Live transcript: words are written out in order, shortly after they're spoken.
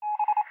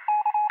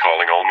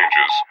all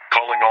ninjas.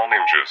 Calling all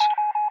ninjas.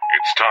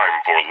 It's time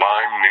for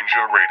Lyme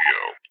Ninja Radio.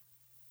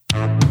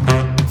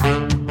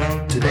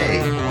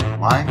 Today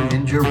on Lyme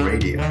Ninja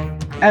Radio.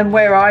 And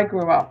where I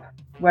grew up,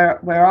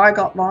 where I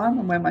got Lyme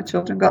and where my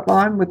children got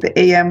Lyme with the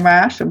EM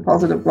rash and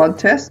positive blood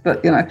tests,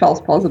 but,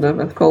 false positive,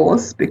 of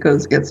course,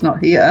 because it's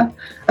not here.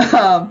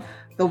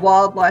 The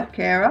wildlife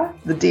carer,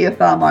 the deer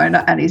farm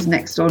owner, and his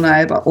next-door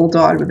neighbour all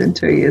died within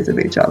 2 years of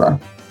each other.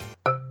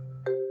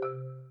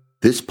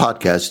 This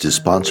podcast is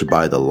sponsored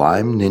by the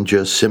Lyme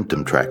Ninja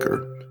Symptom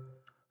Tracker.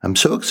 I'm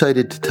so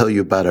excited to tell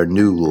you about our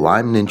new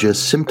Lyme Ninja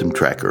Symptom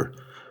Tracker.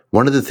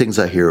 One of the things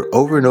I hear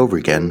over and over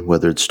again,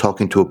 whether it's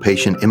talking to a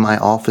patient in my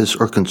office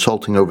or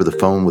consulting over the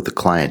phone with a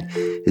client,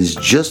 is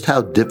just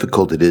how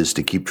difficult it is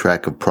to keep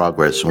track of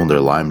progress on their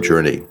Lyme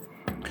journey.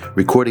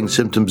 Recording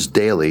symptoms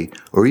daily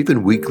or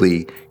even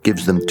weekly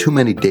gives them too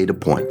many data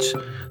points.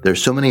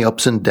 There's so many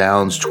ups and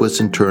downs, twists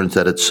and turns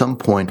that at some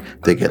point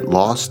they get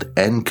lost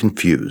and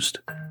confused.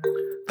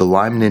 The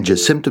Lyme Ninja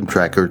Symptom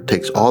Tracker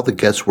takes all the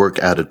guesswork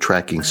out of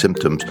tracking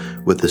symptoms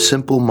with a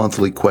simple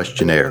monthly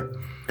questionnaire.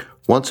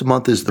 Once a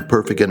month is the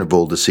perfect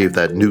interval to see if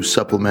that new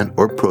supplement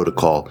or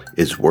protocol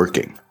is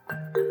working.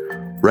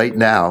 Right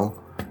now,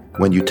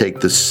 when you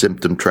take the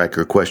Symptom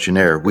Tracker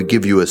questionnaire, we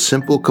give you a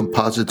simple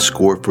composite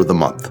score for the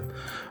month.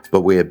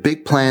 But we have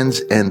big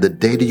plans, and the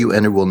data you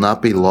enter will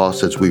not be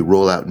lost as we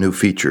roll out new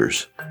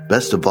features.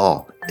 Best of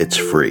all, it's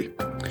free.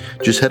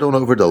 Just head on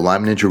over to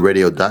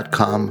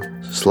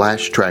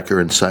LymeNinjaRadio.com/tracker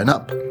and sign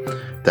up.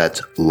 That's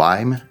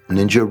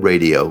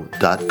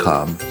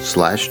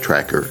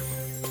LymeNinjaRadio.com/tracker.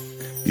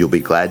 You'll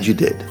be glad you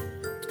did.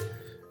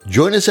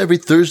 Join us every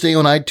Thursday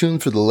on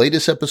iTunes for the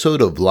latest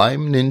episode of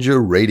Lyme Ninja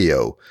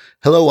Radio.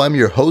 Hello, I'm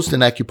your host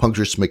and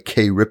acupuncturist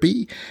McKay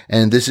Rippey,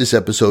 and this is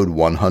episode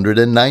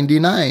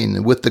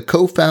 199 with the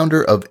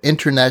co-founder of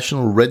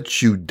International Red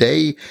Shoe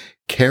Day,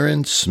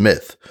 Karen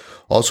Smith.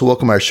 Also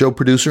welcome our show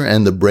producer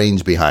and the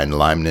brains behind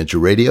Lyme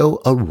Ninja Radio,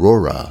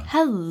 Aurora.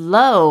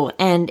 Hello,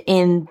 and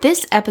in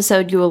this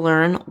episode you will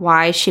learn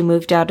why she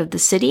moved out of the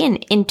city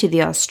and into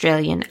the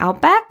Australian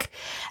outback,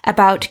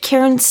 about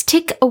Karen's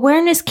tick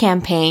awareness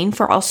campaign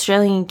for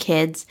Australian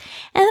kids,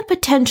 and the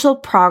potential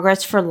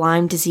progress for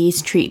Lyme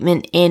disease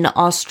treatment in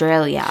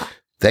Australia.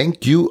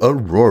 Thank you,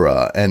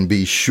 Aurora, and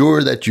be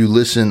sure that you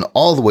listen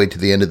all the way to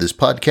the end of this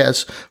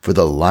podcast for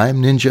the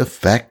Lyme Ninja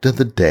Fact of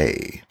the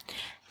Day.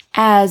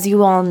 As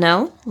you all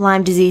know,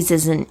 Lyme disease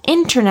is an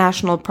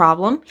international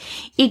problem.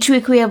 Each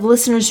week we have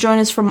listeners join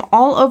us from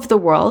all over the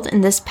world,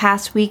 and this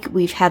past week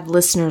we've had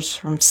listeners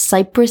from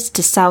Cyprus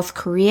to South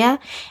Korea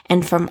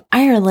and from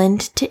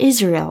Ireland to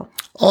Israel.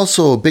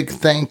 Also, a big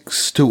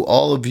thanks to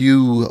all of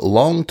you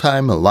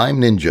longtime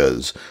Lyme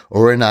Ninjas.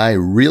 Aura and I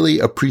really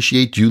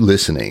appreciate you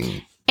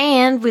listening.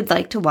 And we'd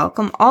like to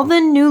welcome all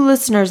the new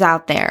listeners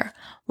out there.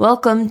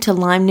 Welcome to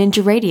Lyme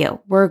Ninja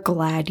Radio. We're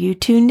glad you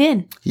tuned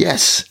in.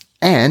 Yes.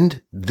 And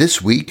this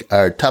week,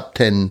 our top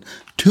 10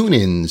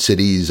 tune-in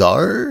cities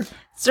are...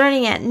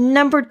 Starting at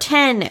number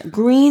 10,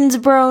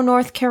 Greensboro,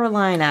 North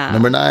Carolina.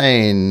 Number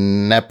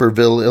 9,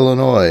 Naperville,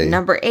 Illinois.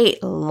 Number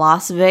 8,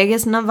 Las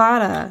Vegas,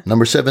 Nevada.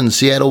 Number 7,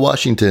 Seattle,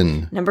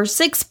 Washington. Number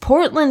 6,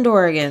 Portland,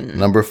 Oregon.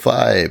 Number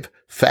 5,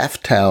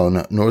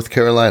 Pfafftown, North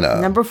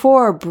Carolina. Number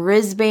 4,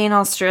 Brisbane,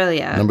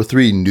 Australia. Number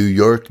 3, New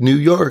York, New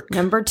York.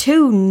 Number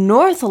 2,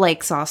 North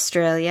Lakes,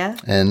 Australia.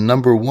 And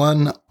number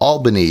 1,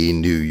 Albany,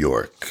 New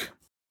York.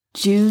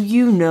 Do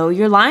you know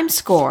your Lyme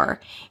score?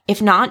 If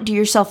not, do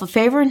yourself a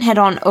favor and head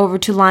on over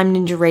to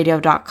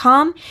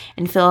LymeNinjaRadio.com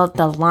and fill out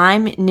the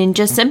Lyme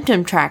Ninja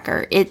Symptom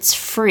Tracker. It's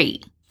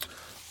free.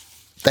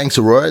 Thanks,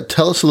 Aurora.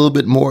 Tell us a little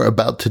bit more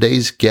about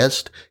today's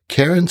guest,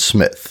 Karen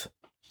Smith.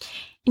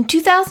 In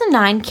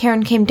 2009,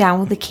 Karen came down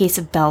with a case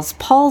of Bell's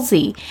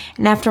palsy,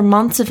 and after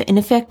months of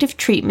ineffective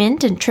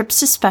treatment and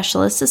trips to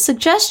specialists, the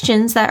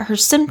suggestions that her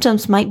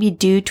symptoms might be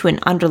due to an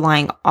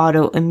underlying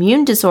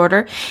autoimmune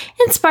disorder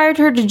inspired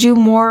her to do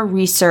more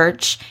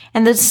research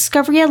and the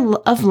discovery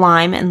of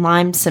Lyme and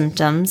Lyme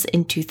symptoms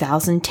in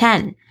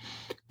 2010.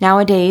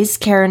 Nowadays,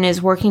 Karen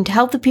is working to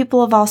help the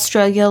people of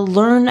Australia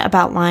learn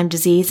about Lyme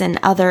disease and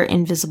other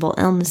invisible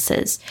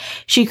illnesses.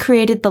 She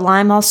created the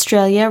Lyme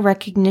Australia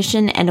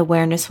Recognition and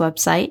Awareness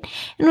website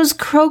and was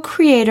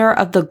co-creator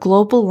of the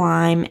Global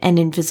Lyme and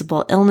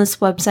Invisible Illness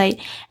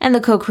website and the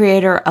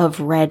co-creator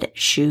of Red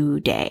Shoe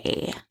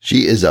Day.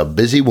 She is a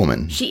busy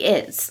woman. She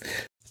is.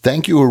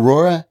 Thank you,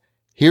 Aurora.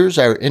 Here's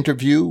our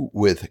interview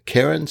with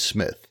Karen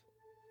Smith.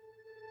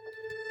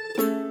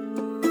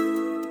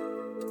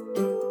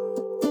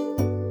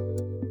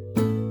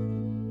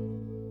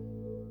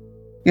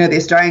 The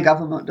Australian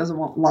government doesn't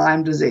want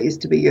Lyme disease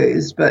to be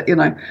used, but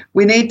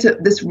we need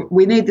this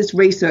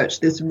research.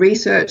 This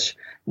research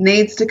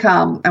needs to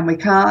come, and we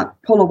can't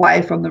pull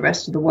away from the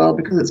rest of the world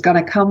because it's going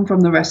to come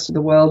from the rest of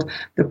the world.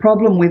 The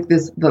problem with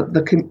this, the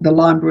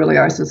Lyme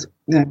borreliosis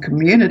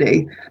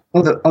community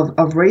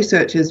of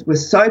researchers, we're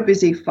so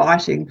busy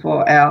fighting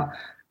for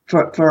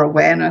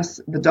awareness.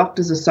 The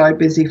doctors are so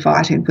busy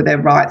fighting for their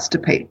rights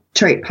to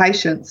treat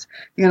patients,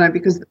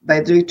 because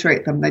they do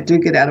treat them. They do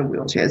get out of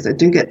wheelchairs. They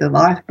do get their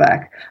life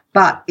back.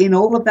 But in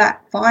all of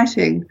that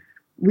fighting,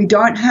 we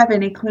don't have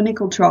any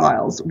clinical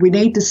trials. We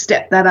need to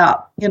step that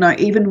up,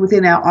 even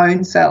within our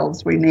own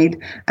selves. We need,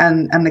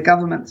 and the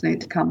governments need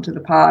to come to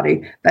the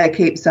party. They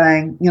keep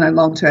saying,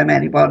 long-term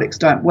antibiotics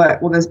don't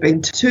work. Well, there's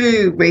been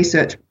two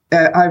research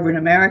over in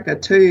America,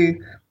 two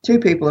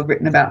people have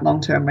written about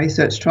long-term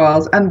research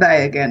trials, and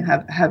they, again,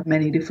 have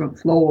many different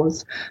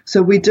flaws.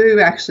 So we do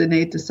actually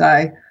need to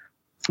say,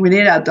 we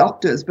need our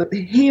doctors, but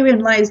herein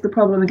lays the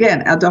problem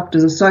again. Our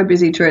doctors are so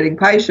busy treating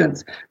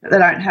patients that they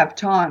don't have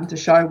time to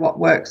show what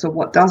works or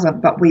what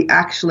doesn't, but we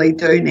actually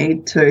do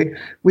need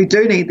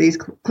these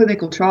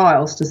clinical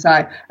trials to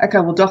say, okay,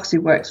 well, Doxy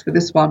works for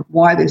this one,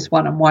 why this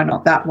one and why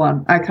not that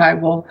one? Okay,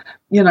 well,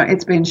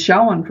 it's been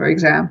shown, for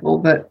example,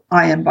 that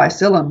IM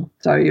bacillin,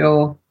 so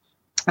your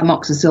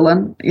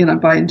amoxicillin,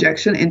 by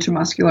injection,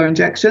 intramuscular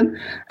injection,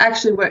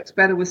 actually works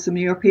better with some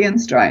European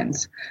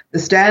strains. The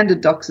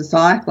standard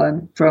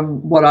doxycycline,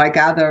 from what I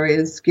gather,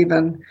 is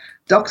given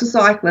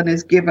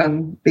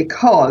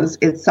because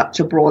it's such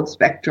a broad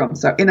spectrum.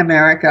 So in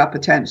America,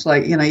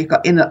 potentially, you've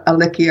got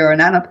Ehrlichia and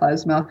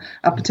Anaplasma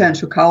are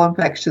potential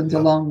co-infections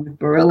along with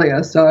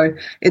Borrelia. So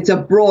it's a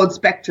broad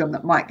spectrum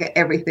that might get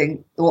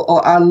everything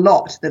or a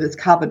lot that is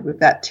covered with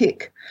that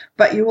tick.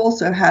 But you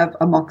also have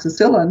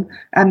amoxicillin,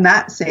 and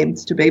that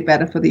seems to be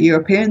better for the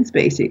European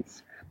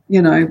species,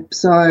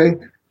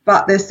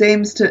 but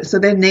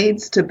there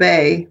needs to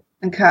be,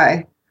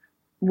 okay,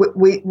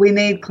 we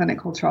need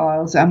clinical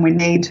trials, and we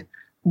need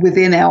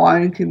within our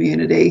own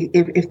community,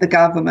 if the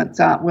governments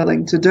aren't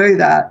willing to do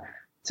that,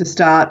 to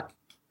start,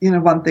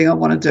 one thing I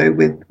want to do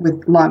with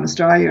Lyme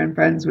Australia and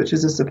Friends, which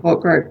is a support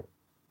group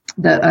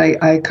that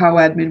I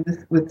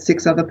co-admin with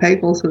 6 other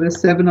people, so there's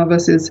 7 of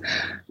us, is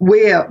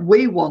where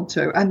we want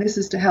to, and this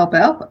is to help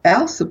our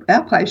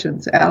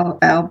patients,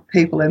 our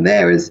people in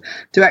there, is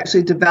to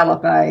actually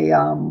develop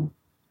a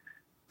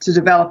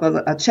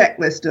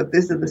checklist of,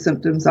 these are the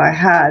symptoms I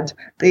had,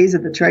 these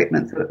are the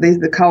treatments, these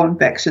are the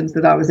co-infections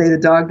that I was either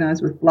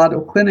diagnosed with blood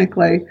or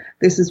clinically,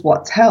 this is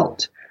what's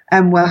helped.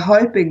 And we're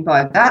hoping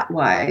by that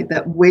way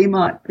that we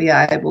might be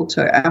able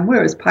to, and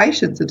we're as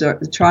patients are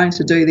trying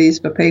to do these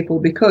for people,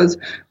 because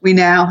we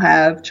now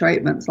have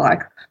treatments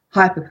like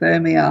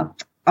hypothermia,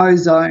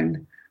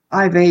 ozone,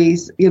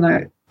 IVs,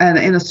 and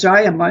in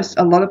Australia,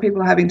 a lot of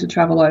people are having to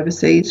travel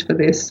overseas for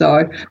this.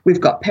 So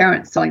we've got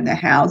parents selling their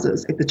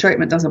houses. If the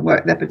treatment doesn't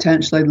work, they're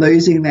potentially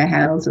losing their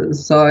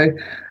houses. So,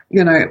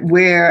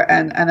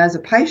 and as a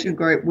patient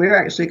group, we're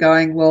actually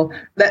going, well,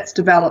 let's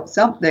develop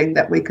something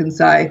that we can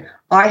say,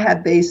 I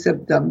had these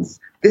symptoms,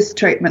 this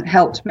treatment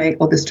helped me,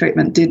 or this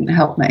treatment didn't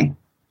help me.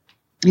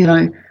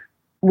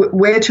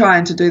 We're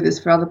trying to do this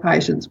for other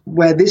patients,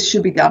 where this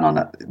should be done on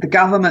it. The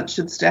government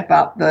should step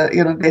up. There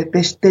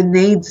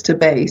needs to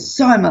be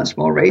so much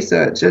more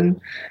research,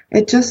 and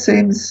it just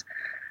seems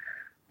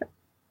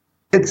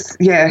it's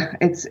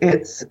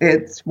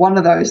one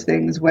of those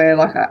things where,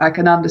 like, I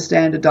can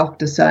understand a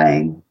doctor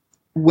saying,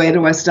 where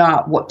do I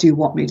start? What do you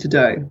want me to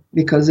do?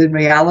 Because in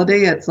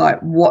reality, it's like,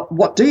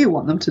 what do you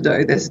want them to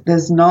do?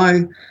 There's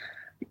no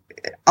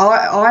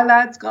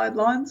ILADS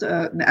guidelines,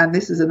 and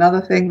this is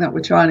another thing that we're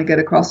trying to get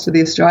across to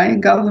the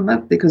Australian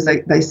government, because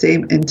they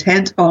seem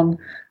intent on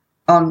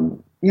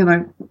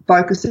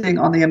focusing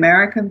on the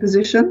American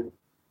position,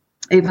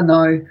 even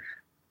though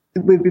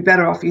we'd be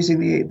better off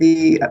using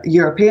the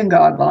European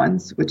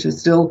guidelines, which is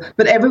still,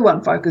 but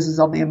everyone focuses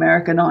on the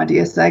American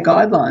IDSA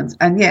guidelines.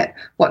 And yet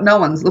what no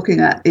one's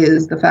looking at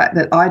is the fact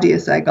that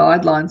IDSA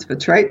guidelines for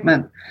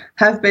treatment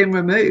have been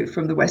removed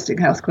from the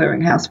Westinghouse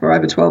Clearinghouse for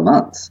over 12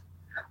 months.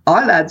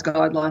 ILADS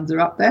guidelines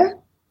are up there,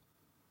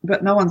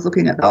 but no one's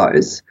looking at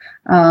those.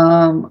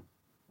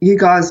 You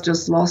guys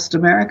just lost,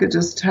 America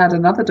just had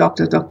another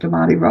doctor, Dr.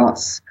 Marty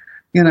Ross,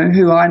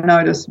 who I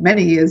noticed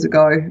many years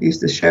ago,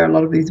 used to share a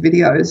lot of these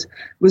videos,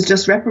 was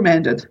just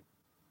reprimanded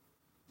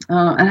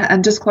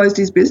and just closed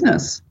his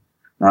business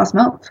last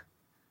month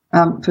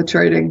for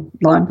treating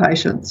Lyme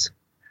patients.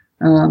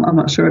 I'm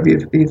not sure if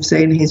you've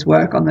seen his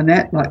work on the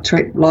net, like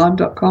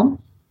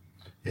treatlyme.com.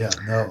 Yeah,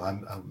 no,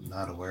 I'm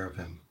not aware of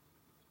him.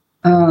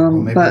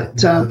 Maybe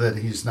now that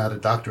he's not a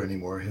doctor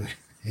anymore,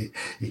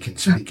 he can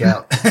speak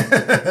out.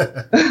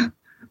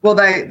 Well,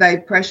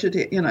 they pressured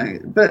it,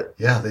 but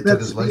yeah, they took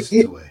his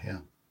license away. Yeah,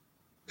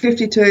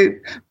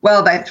 52.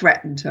 Well, they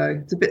threatened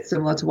to. It's a bit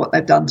similar to what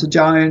they've done to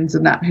Jones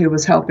and that, who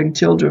was helping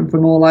children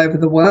from all over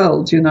the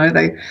world.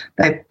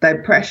 They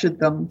pressured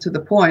them to the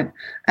point.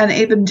 And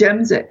even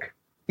Jemzik,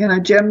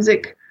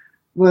 Jemzik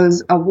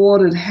was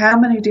awarded how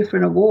many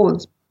different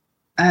awards,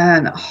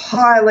 and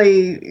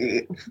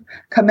highly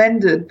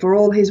commended for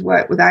all his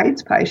work with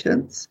AIDS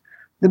patients.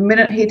 The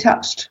minute he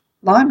touched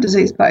Lyme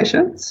disease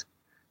patients,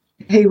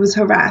 he was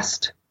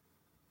harassed,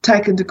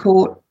 taken to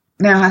court,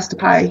 now has to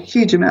pay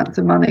huge amounts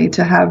of money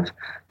to have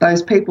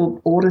those people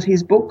audit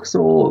his books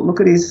or look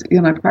at his,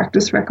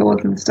 practice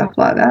records and stuff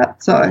like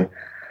that. So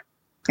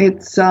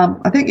it's,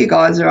 I think you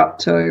guys are up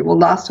to, well,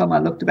 last time I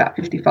looked, about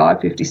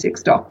 55,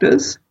 56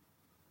 doctors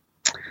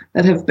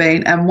that have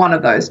been, and one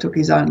of those took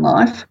his own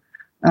life,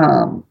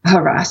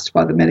 harassed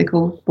by the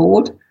medical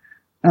board.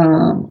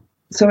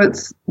 So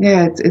it's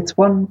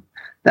one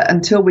that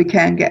until we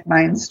can get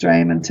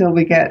mainstream, until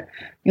we get,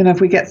 if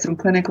we get some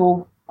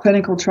clinical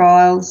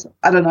trials,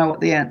 I don't know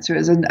what the answer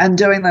is. And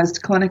doing those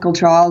clinical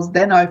trials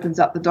then opens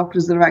up the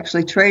doctors that are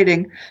actually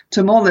treating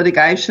to more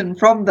litigation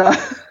from the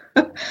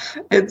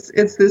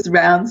it's this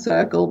round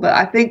circle. But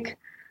I think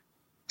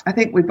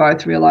we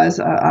both realise,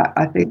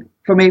 I think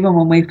from even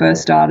when we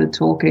first started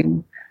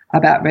talking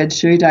about Red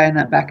Shoe Day and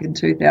that back in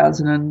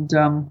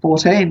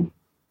 2014,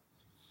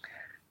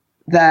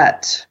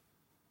 that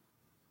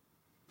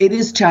it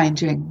is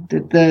changing.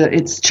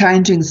 It's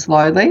changing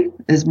slowly.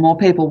 There's more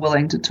people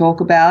willing to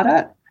talk about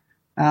it.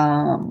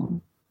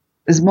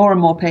 There's more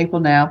and more people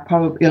now,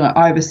 probably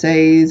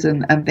overseas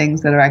and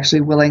things, that are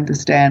actually willing to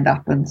stand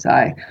up and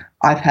say,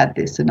 I've had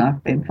this and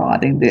I've been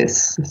fighting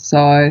this.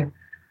 So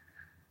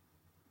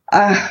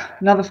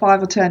another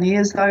 5 or 10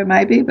 years though,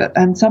 maybe,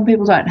 and some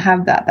people don't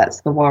have that. That's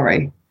the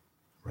worry.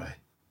 Right.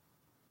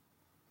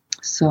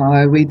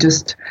 So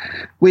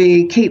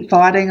we keep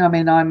fighting. I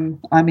mean, I'm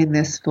in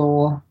this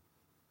for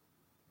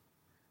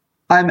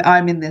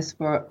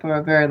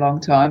a very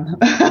long time.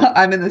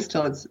 I'm in this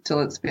till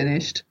it's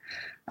finished.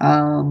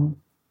 I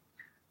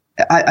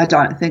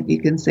don't think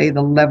you can see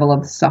the level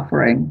of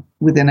suffering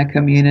within a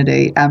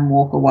community and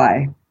walk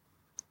away.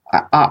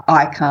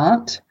 I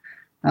can't.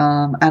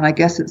 And I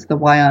guess it's the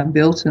way I'm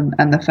built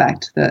and the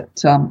fact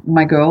that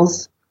my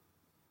girls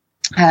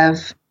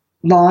have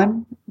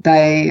Lyme.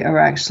 They are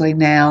actually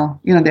now,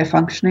 they're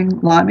functioning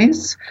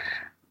Lymies.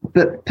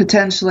 But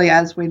potentially,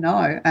 as we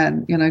know,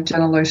 and,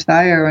 Jenna Luce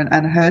Thayer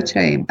and her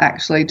team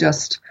actually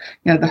just,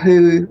 the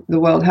WHO,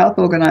 the World Health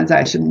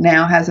Organization,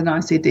 now has an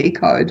ICD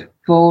code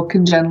for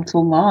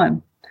congenital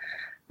Lyme.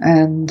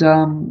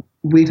 And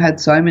we've had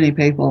so many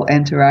people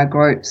enter our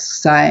groups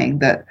saying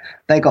that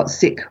they got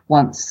sick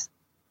once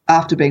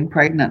after being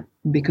pregnant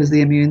because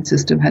the immune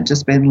system had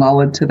just been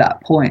lowered to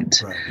that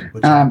point. Right,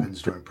 which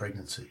happens during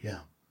pregnancy, yeah.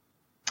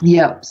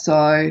 Yep.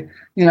 So,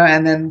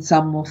 and then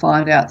some will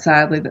find out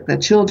sadly that their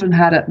children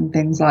had it and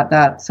things like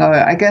that. So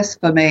I guess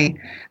for me,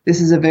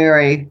 this is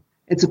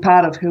it's a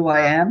part of who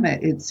I am.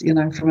 It's,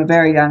 from a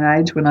very young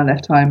age, when I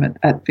left home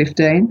at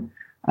 15,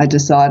 I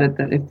decided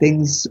that if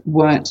things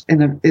weren't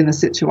in a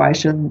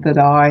situation that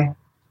I,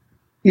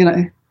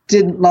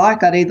 didn't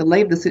like, I'd either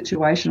leave the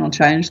situation or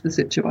change the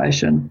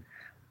situation.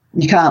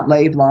 You can't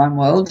leave Lyme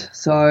World,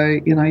 so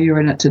you're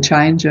in it to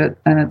change it.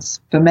 And it's,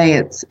 for me,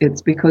 it's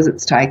because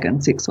it's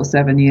taken 6 or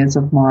 7 years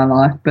of my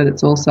life, but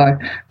it's also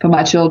for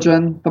my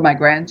children, for my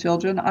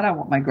grandchildren. I don't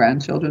want my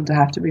grandchildren to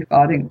have to be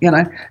fighting.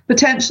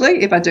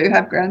 Potentially, if I do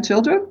have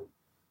grandchildren,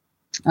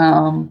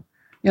 my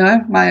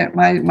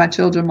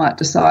children might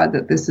decide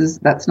that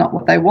that's not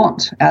what they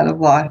want out of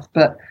life.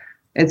 But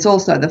it's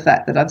also the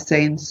fact that I've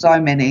seen so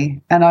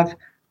many, and I've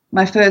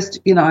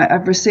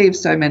received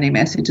so many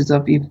messages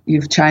of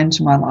you've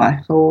changed my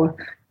life, or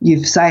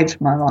you've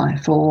saved my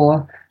life,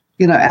 or,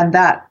 and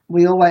that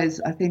we always,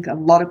 I think a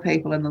lot of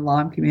people in the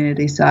Lyme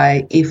community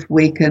say, if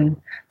we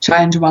can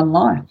change one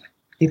life,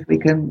 if we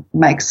can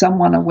make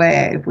someone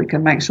aware, if we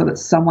can make sure that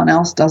someone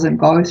else doesn't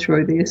go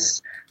through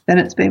this, then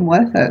it's been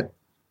worth it.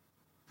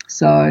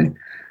 So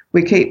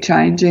we keep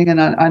changing,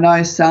 and I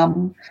know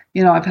some,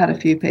 I've had a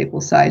few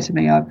people say to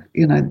me,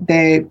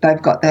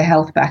 they've got their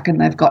health back and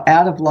they've got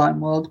out of Lyme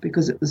World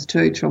because it was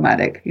too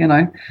traumatic,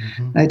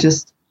 Mm-hmm. They're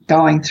just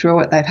going through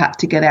it. They've had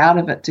to get out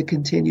of it to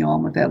continue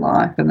on with their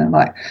life. And they're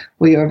like,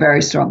 well, you're a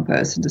very strong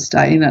person to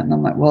stay in it. And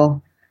I'm like,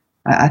 well,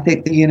 I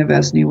think the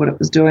universe knew what it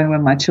was doing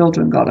when my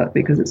children got it,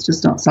 because it's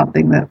just not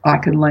something that I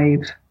can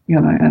leave,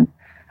 and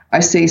I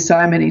see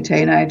so many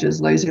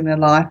teenagers losing their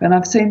life, and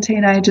I've seen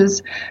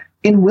teenagers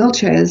in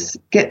wheelchairs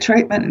get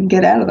treatment and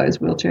get out of those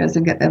wheelchairs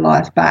and get their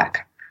life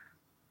back.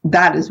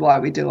 That is why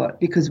we do it,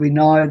 because we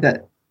know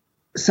that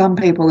some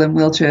people in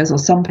wheelchairs or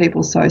some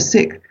people so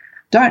sick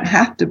don't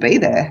have to be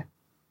there,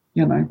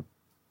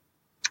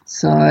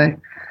 So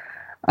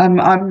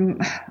I'm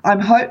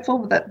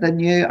hopeful that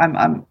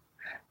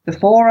the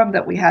forum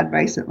that we had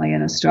recently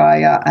in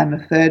Australia and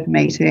the third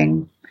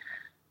meeting,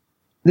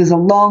 there's a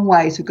long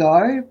way to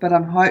go, but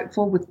I'm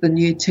hopeful with the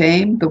new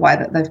team, the way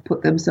that they've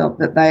put themselves,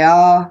 that they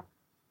are.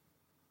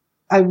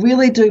 I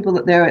really do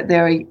believe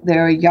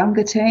they're a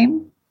younger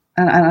team,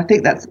 and I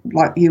think that's,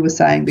 like you were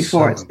saying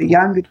before, it's the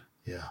younger,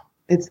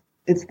 it's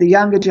the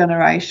younger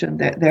generation.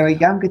 They're a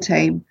younger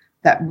team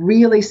that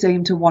really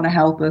seem to want to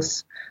help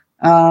us.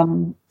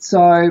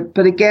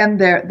 But again,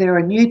 they're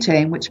a new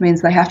team, which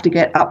means they have to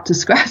get up to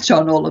scratch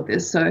on all of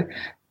this. So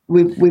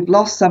we've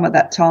lost some of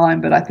that time,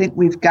 but I think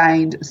we've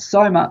gained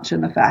so much in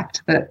the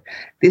fact that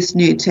this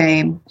new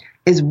team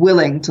is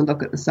willing to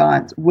look at the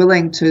science,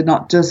 willing to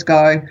not just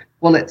go,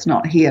 well, it's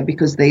not here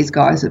because these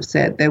guys have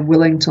said. They're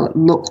willing to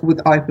look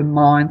with open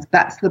minds.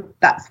 That's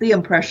the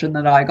impression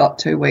that I got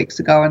 2 weeks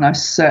ago, and I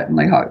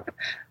certainly hope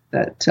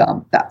that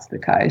that's the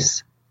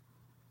case,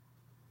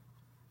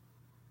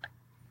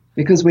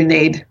 because we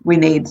need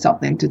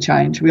something to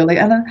change, really.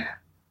 And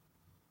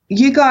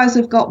you guys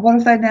have got, what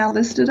have they now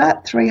listed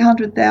at?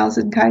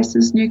 300,000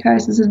 cases, new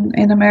cases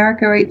in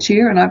America each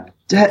year, and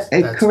that's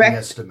the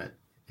estimate.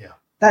 Yeah,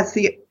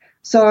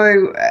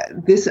 So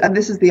this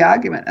is the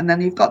argument, and then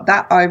you've got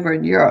that over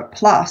in Europe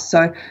plus.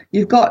 So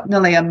you've got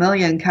nearly 1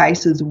 million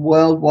cases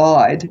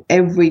worldwide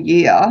every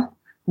year,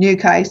 new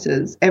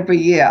cases every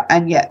year,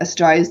 and yet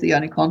Australia's the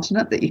only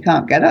continent that you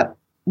can't get it.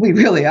 We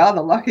really are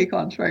the lucky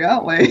country,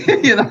 aren't we?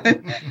 You know,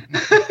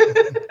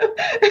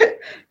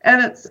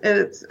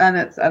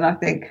 and I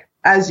think,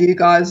 as you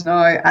guys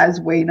know,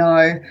 as we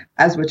know,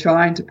 as we're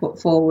trying to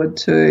put forward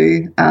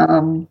to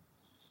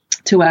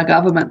our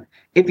government,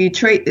 if you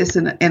treat this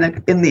in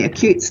the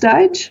acute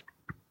stage,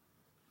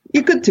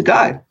 you're good to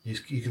go.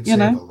 You can save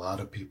a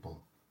lot of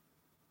people.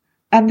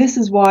 And this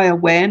is why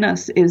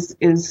awareness is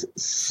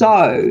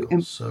so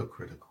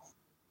critical.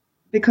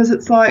 Because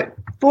it's like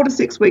 4 to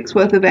 6 weeks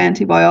worth of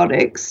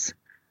antibiotics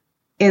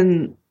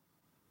in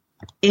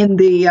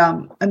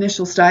the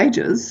initial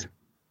stages,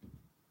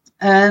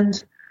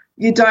 and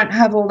you don't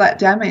have all that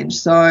damage.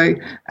 So,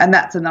 and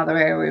that's another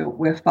area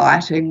we're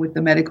fighting with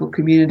the medical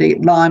community.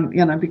 Lyme,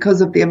 you know,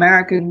 because of the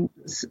American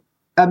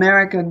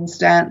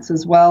stance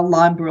as well,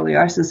 Lyme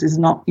borreliosis is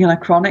not, you know,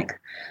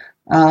 chronic.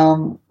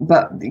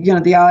 But, you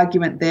know, the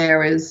argument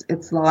there is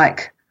it's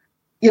like,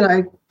 you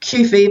know,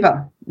 Q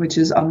fever, which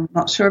is, I'm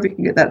not sure if you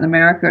can get that in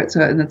America, it's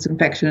an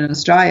infection in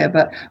Australia,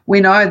 but we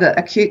know that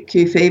acute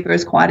Q fever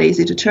is quite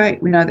easy to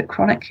treat. We know that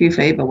chronic Q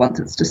fever, once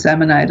it's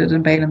disseminated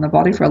and been in the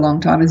body for a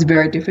long time, is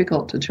very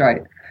difficult to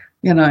treat.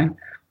 You know,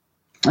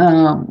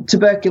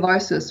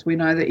 tuberculosis, we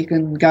know that you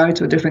can go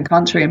to a different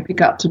country and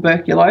pick up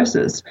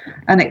tuberculosis,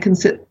 and it can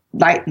sit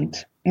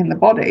latent in the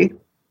body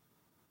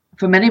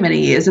for many, many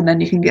years, and then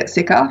you can get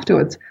sick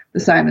afterwards, the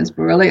same as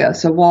Borrelia.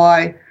 So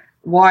why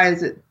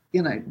is it,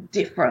 you know,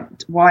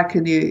 different? Why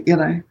can you, you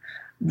know,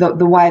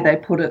 the way they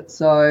put it?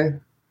 So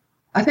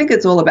I think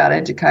it's all about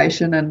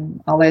education,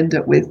 and I'll end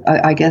it with,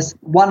 I guess,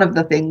 one of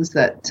the things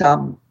that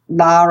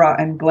Lara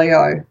and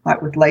Glio,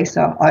 like with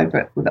Lisa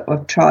over that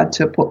we've tried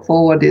to put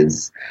forward,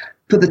 is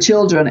for the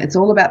children. It's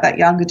all about that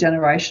younger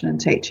generation and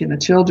teaching the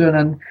children.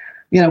 And,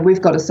 you know,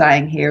 we've got a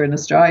saying here in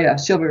Australia,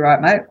 she'll be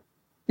right, mate.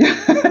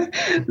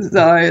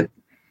 So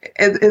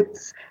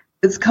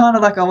it's kind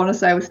of like, I want to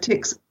say with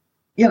ticks,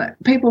 you know,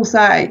 people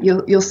say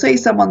you'll see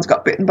someone's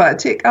got bitten by a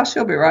tick. Oh,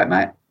 she'll be right,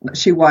 mate.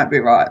 She won't be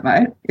right,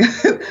 mate.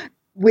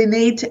 We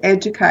need to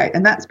educate,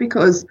 and that's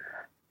because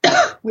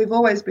we've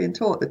always been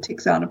taught that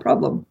ticks aren't a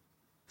problem.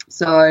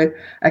 So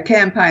a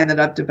campaign that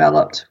I've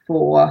developed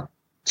for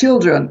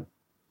children,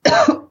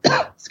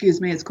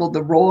 excuse me, it's called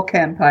the RAW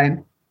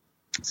campaign.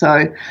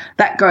 So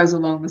that goes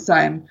along the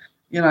same,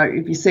 you know,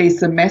 if you see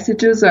some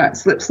messages,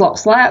 slip, slop,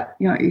 slap,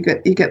 you know, you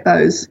get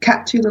those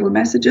catchy little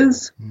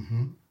messages.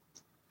 Mm-hmm.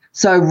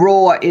 So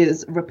RAW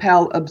is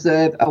repel,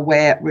 observe,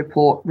 aware,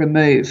 report,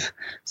 remove.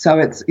 So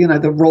it's, you know,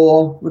 the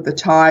RAW with the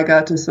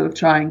tiger to sort of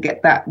try and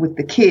get that with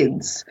the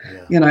kids,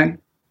 you know.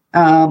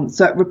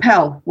 So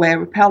repel, wear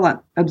repellent,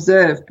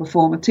 observe,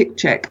 perform a tick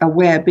check,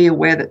 aware, be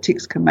aware that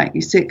ticks can make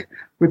you sick,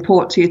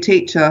 report to your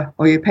teacher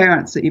or your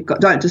parents that you've got,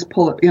 don't just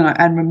pull it, you know,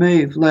 and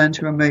remove, learn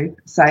to remove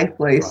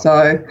safely. Right.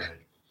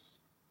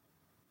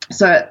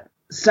 So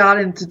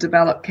starting to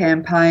develop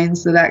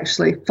campaigns that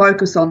actually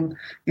focus on,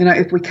 you know,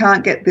 if we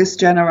can't get this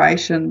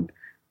generation,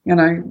 you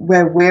know,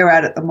 where we're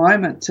at the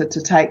moment to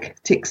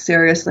take ticks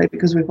seriously,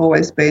 because we've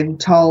always been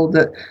told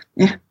that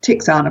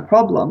ticks aren't a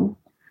problem.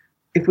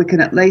 If we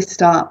can at least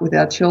start with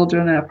our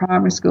children in our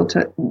primary school,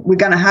 we're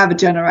going to have a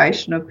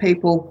generation of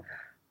people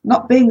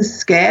not being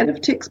scared of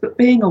ticks, but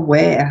being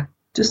aware,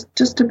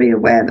 just to be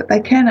aware that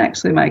they can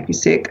actually make you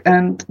sick,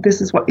 and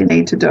this is what you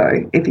need to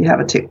do if you have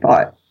a tick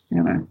bite,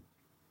 you know.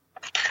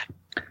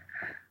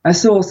 I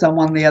saw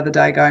someone the other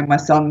day going, my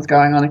son's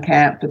going on a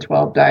camp for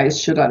 12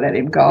 days, should I let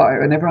him go?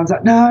 And everyone's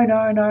like, no.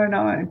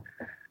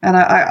 And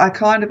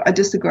I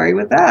disagree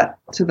with that,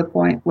 to the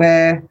point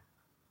where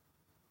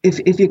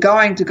if you're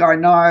going to go,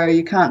 no,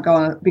 you can't go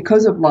on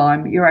because of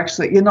Lyme, you're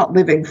not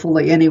living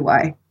fully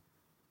anyway.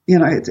 You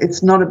know,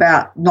 it's not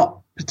about not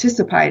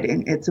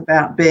participating, it's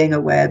about being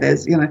aware.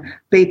 There's, you know,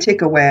 be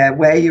tick aware,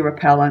 wear your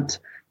repellent.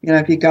 You know,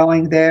 if you're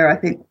going there, I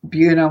think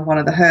Buna, one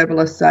of the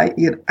herbalists, say,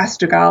 you know,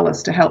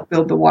 astragalus to help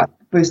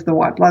boost the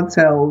white blood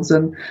cells.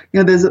 And,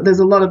 you know, there's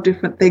a lot of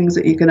different things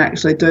that you can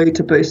actually do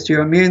to boost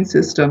your immune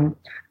system,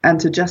 and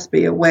to just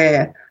be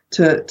aware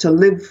to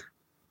live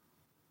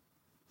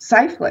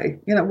safely.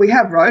 You know, we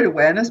have road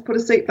awareness, put a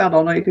seatbelt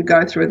on, or you could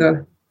go through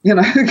the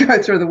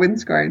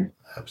windscreen.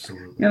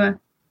 Absolutely. You know,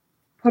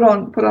 put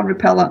on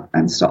repellent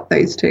and stop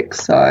these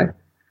ticks.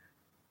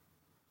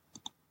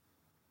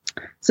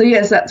 So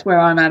yes, that's where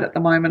I'm at the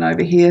moment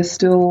over here,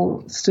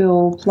 still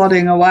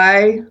plodding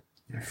away.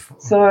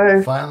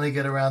 So finally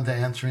get around to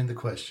answering the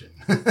question.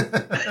 An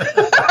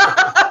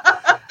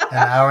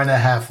hour and a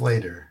half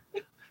later.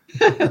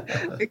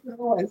 we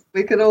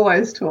could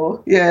always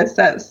talk. Yes,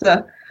 that's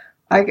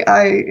I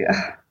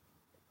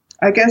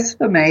guess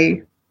for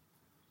me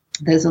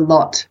there's a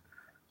lot.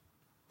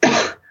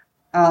 You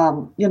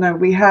know,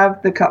 we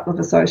have the couple of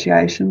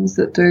associations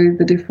that do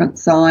the different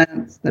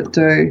science, that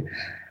do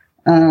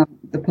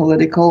the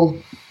political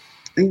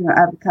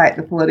advocate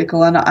the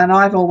political, and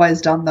I've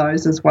always done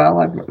those as well.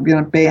 I've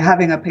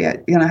having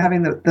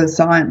the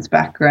science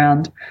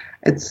background.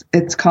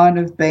 It's kind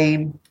of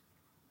been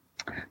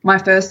my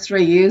first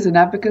 3 years in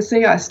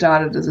advocacy. I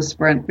started as a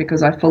sprint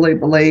because I fully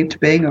believed,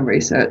 being a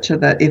researcher,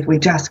 that if we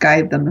just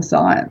gave them the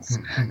science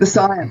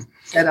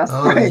set us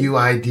free. Oh, you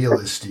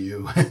idealist,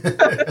 you.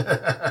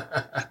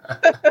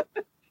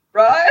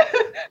 Right?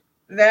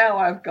 Now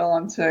I've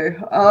gone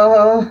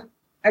to,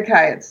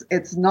 okay,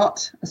 it's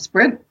not a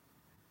sprint.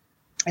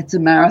 It's a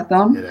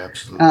marathon. It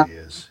absolutely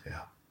is,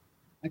 yeah.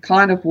 I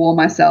kind of wore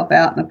myself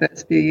out in the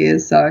first few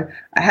years, so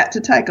I had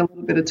to take a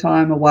little bit of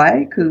time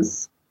away,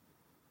 because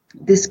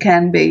this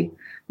can be,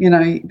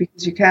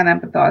 because you can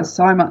empathise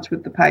so much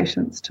with the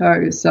patients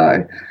too.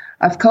 So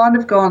I've kind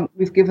of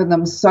we've given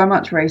them so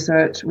much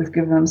research, we've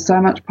given them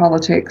so much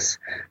politics.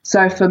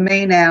 So for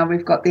me now,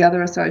 we've got the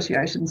other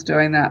associations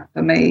doing that.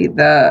 For me,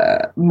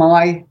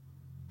 I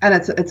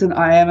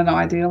am an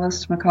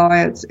idealist,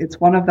 Mackay. It's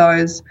one of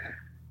those,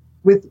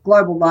 with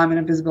Global Lyme and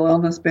Invisible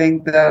Illness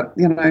being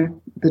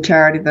the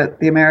charity that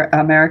the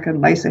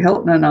American Lisa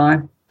Hilton and I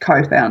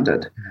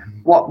co-founded. Mm-hmm.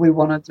 What we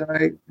want to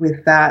do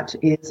with that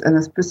is, and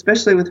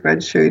especially with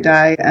Red Shoe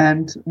Day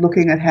and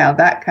looking at how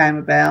that came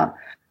about,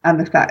 and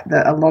the fact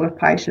that a lot of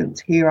patients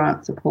here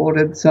aren't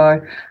supported.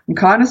 So I'm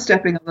kind of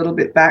stepping a little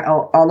bit back.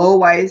 I'll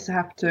always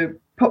have to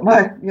put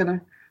my,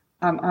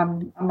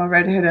 I'm a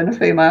redhead and a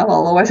female.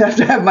 I'll always have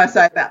to have my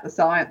say about the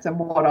science and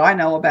what I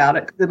know about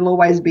it, because it'll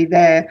always be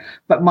there.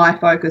 But my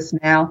focus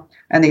now,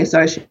 and the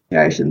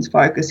association's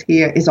focus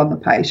here, is on the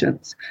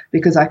patients,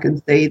 because I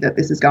can see that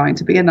this is going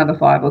to be another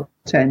 5 or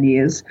 10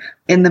 years.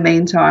 In the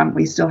meantime,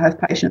 we still have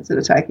patients that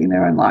are taking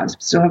their own lives.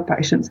 We still have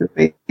patients that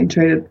have been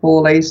treated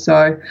poorly.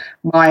 So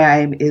my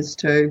aim is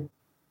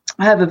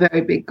I have a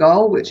very big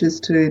goal, which is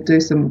to do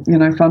some,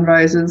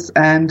 fundraisers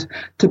and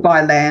to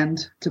buy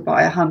land, to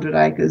buy 100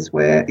 acres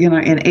where,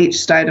 in each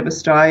state of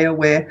Australia,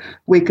 where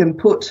we can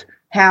put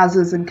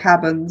houses and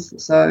cabins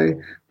so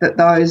that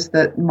those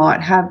that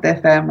might have their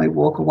family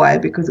walk away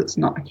because it's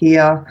not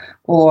here,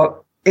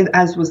 or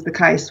as was the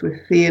case with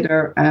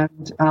Theodore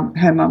and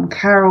her mum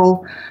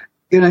Carol,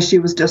 she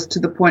was just to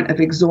the point of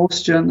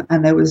exhaustion,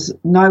 and there was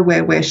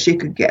nowhere where she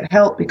could get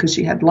help because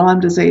she had Lyme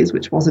disease,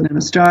 which wasn't in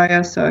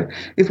Australia. So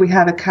if we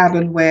have a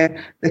cabin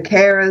where the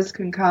carers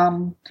can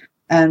come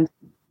and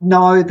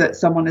know that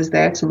someone is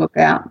there to look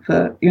out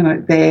for,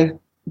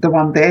 the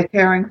one they're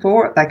caring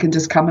for, they can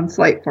just come and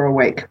sleep for a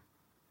week.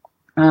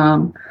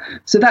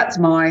 So that's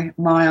my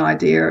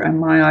idea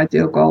and my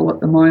ideal goal at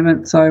the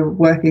moment. So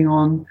working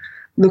on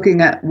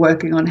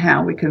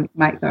how we can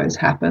make those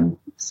happen.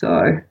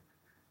 So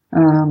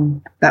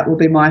that will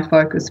be my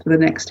focus for the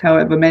next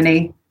however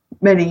many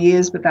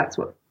years, but that's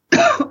what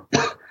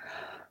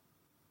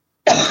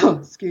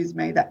excuse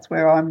me, that's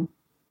where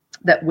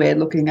we're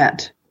looking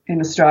at in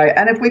Australia.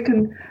 And if we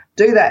can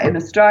do that in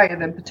Australia,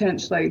 then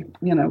potentially,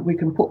 we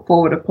can put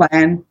forward a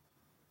plan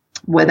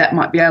where that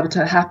might be able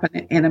to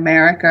happen in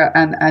America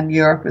and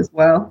Europe as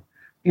well,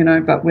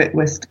 but we're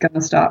going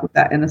to start with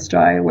that in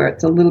Australia, where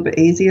it's a little bit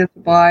easier to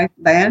buy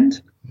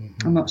land.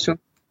 Mm-hmm. I'm not sure.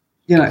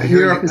 I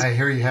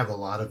hear you have a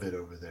lot of it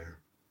over there.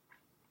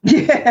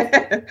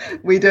 Yeah,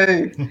 we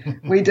do.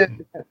 We do.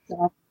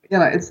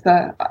 It's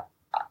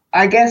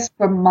I guess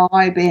from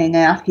my being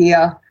out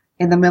here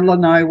in the middle of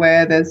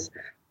nowhere, there's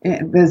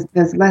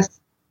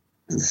less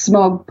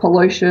smog,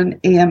 pollution,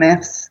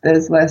 EMFs.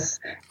 There's less,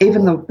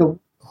 even the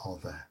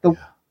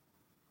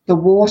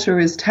water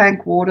is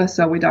tank water,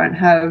 so we don't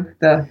have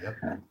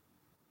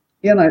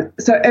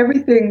so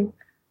everything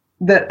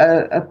that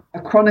a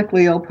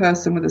chronically ill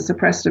person with a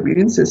suppressed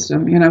immune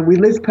system, we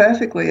live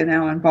perfectly in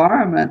our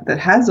environment that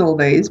has all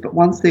these, but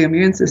once the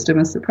immune system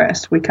is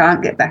suppressed, we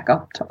can't get back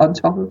up on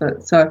top of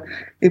it. So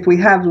if we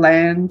have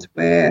land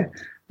where,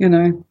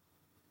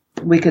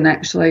 we can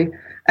actually,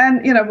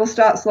 and, we'll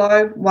start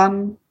slow,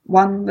 one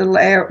little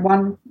area,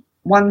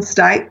 one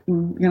state,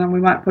 and, we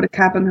might put a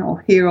cabin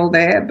or here or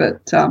there,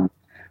 but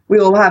we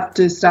all have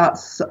to start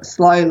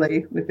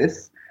slowly with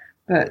this.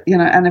 But,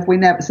 and if we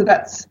never, so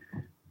that's,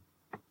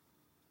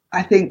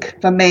 I think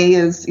for me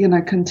is,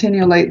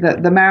 continually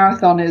the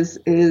marathon is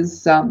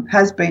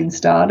has been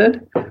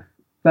started,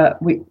 but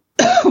we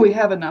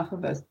have enough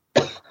of us.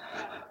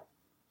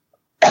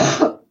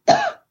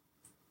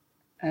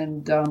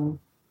 And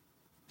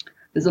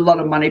there's a lot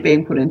of money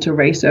being put into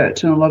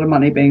research and a lot of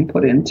money being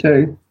put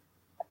into,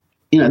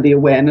 the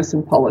awareness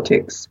and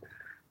politics.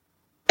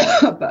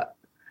 But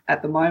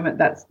at the moment,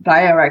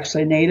 they are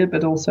actually needed,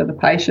 but also the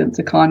patients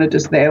are kind of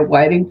just there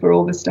waiting for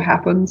all this to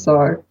happen.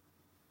 So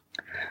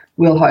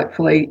we'll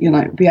hopefully,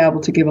 be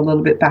able to give a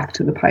little bit back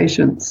to the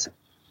patients.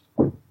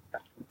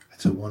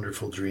 It's a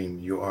wonderful dream.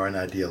 You are an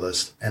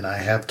idealist, and I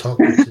have talked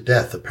you to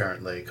death,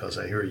 apparently, because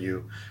I hear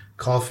you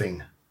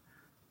coughing.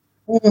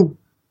 Mm.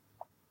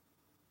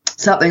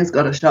 Something's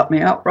got to shut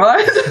me up,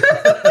 right?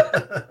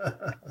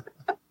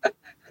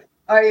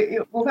 I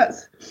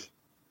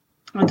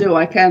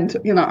can,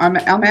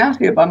 I'm out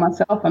here by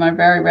myself, and I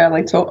very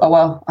rarely talk. Oh,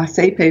 well, I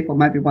see people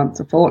maybe once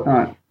a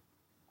fortnight.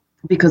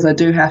 because I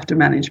do have to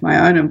manage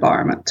my own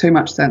environment, too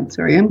much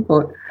sensory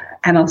input,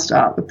 and I'll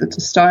start with the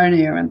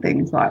dystonia and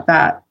things like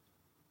that.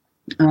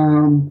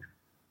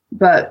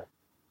 But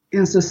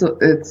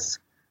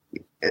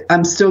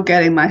I'm still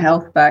getting my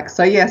health back.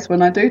 So yes,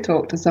 when I do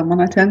talk to someone,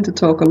 I tend to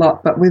talk a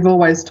lot. But we've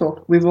always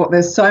talked.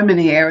 There's so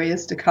many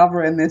areas to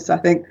cover in this. I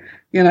think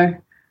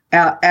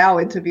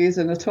our interviews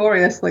are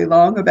notoriously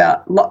long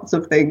about lots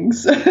of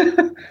things.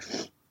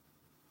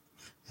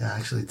 Yeah,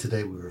 actually,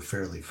 today we were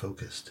fairly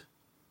focused.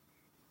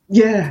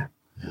 Yeah.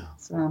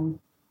 It's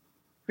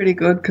pretty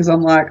good because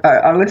I'm like,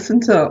 I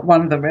listened to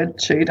one of the Red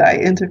Shoe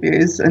Day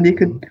interviews, and you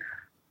could,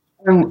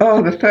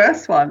 the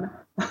first one,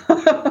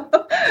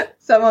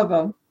 some of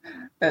them,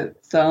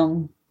 it's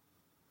and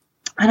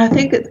I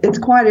think it's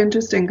quite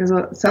interesting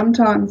because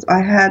sometimes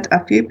I had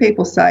a few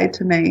people say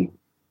to me,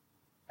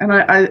 and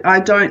I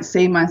don't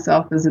see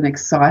myself as an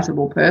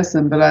excitable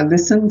person, but I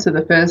listened to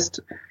the first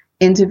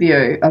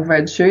interview of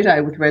Red Shoe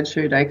Day with Red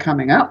Shoe Day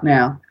coming up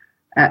now,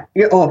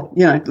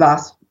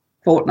 last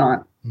fortnight.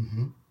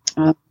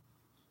 Mm-hmm.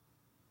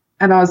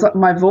 And I was like,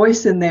 my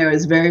voice in there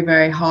is very,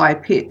 very high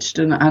pitched,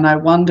 and I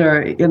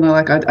wonder,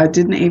 I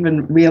didn't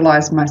even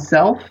realize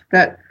myself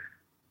that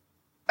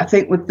I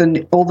think with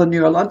all the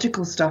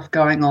neurological stuff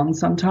going on,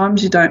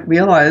 sometimes you don't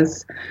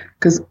realize,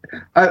 because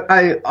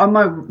on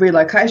my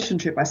relocation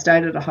trip, I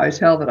stayed at a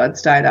hotel that I'd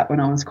stayed at when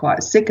I was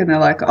quite sick, and they're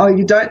like, oh,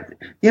 you're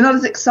not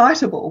as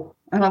excitable.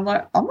 And I'm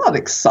like, I'm not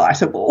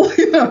excitable,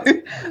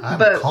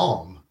 I'm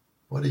calm.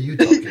 What are you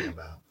talking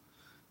about?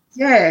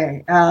 Yeah.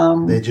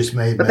 They just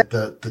meant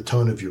the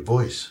tone of your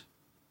voice.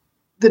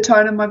 The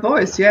tone of my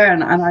voice, yeah.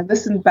 And I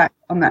listened back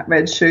on that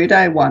Red Shoe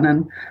Day one,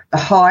 and the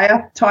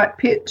higher type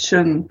pitch,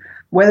 and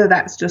whether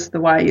that's just the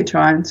way you're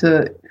trying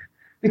to,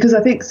 because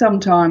I think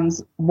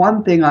sometimes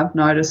one thing I've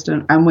noticed,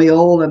 and we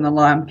all in the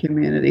Lyme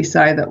community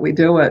say that we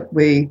do it,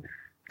 we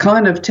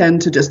kind of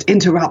tend to just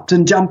interrupt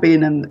and jump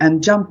in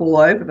and jump all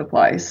over the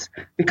place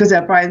because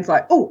our brain's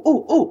like,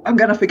 oh, I'm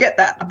going to forget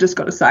that. I've just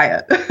got to say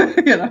it.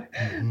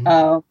 Mm-hmm.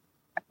 A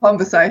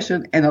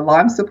conversation in a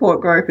Lyme support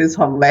group is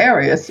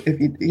hilarious if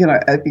you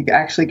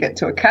actually get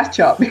to a catch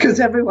up because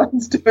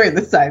everyone's doing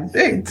the same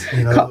thing.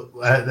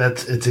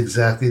 It's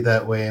exactly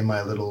that way in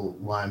my little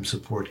Lyme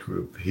support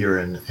group here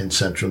in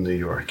Central New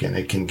York, and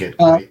it can get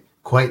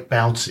quite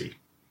bouncy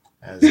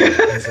as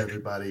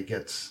everybody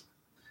gets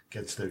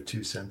their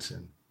 2 cents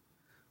in.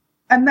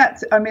 And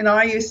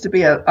I used to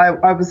be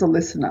I was a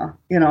listener,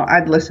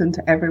 I'd listen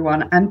to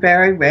everyone and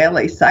very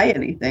rarely say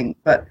anything.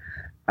 But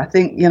I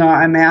think,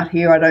 I'm out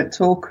here, I don't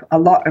talk a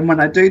lot. And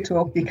when I do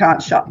talk, you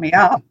can't shut me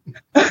up.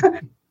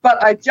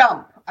 But I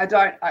jump.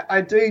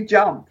 I do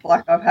jump.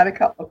 Like I've had a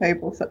couple of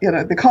people,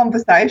 the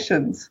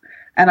conversations.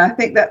 And I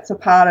think that's a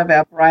part of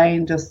our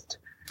brain,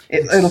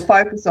 it'll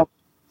focus on.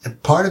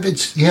 Part of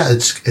it's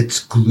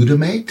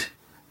glutamate.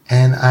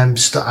 And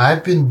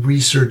I've been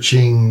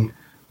researching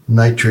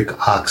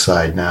nitric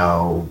oxide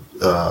now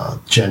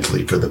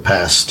gently for the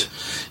past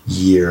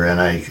year,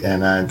 and I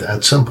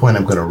at some point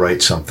I'm going to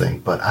write something.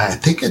 But I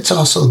think it's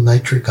also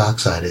nitric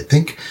oxide. I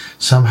think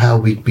somehow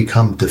we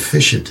become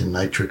deficient in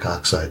nitric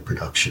oxide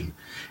production,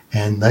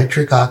 and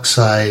nitric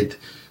oxide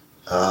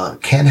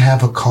can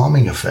have a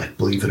calming effect.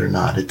 Believe it or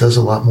not, it does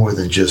a lot more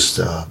than just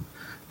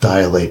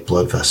dilate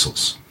blood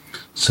vessels.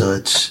 So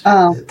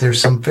there's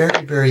some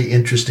very, very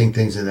interesting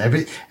things in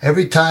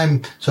every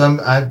time. So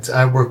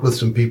I work with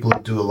some people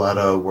who do a lot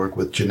of work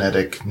with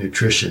genetic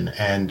nutrition,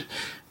 and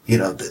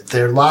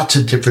there are lots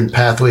of different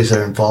pathways that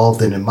are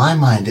involved. And in my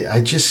mind,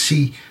 I just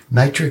see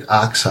nitric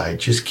oxide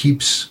just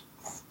keeps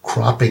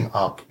cropping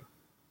up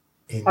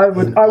in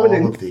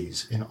all of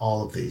these.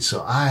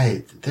 So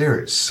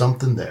there is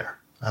something there.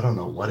 I don't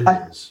know what it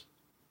is.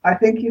 I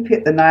think you've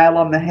hit the nail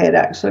on the head,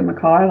 actually,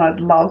 Mackay, and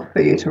I'd love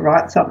for you to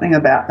write something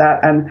about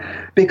that. And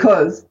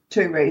because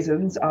 2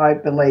 reasons, I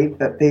believe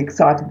that the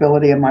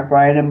excitability in my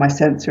brain and my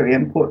sensory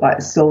input,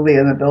 like still the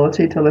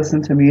inability to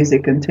listen to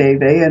music and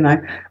TV. And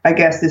I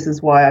guess this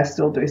is why I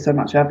still do so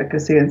much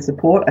advocacy and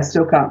support. I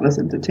still can't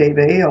listen to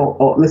TV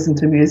or listen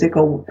to music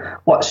or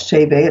watch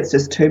TV. It's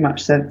just too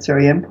much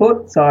sensory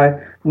input.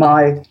 So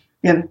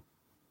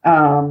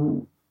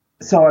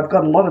So I've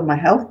got a lot of my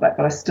health back,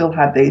 but I still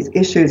have these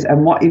issues.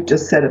 And what you've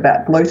just said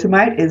about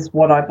glutamate is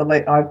what I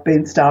believe I've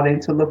been starting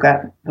to look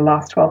at the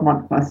last 12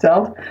 months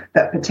myself,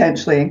 that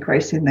potentially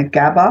increasing the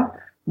GABA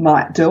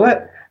might do it.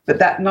 But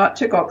that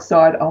nitric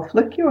oxide, I'll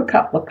flick you a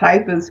couple of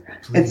papers.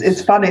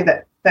 It's funny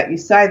that you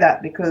say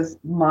that, because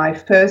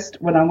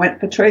when I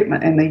went for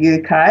treatment in the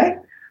UK,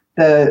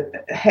 the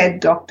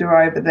head doctor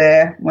over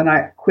there, when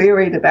I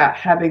queried about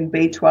having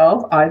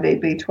B12,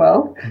 IV B12,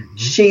 mm-hmm.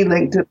 she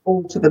linked it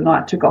all to the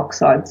nitric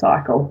oxide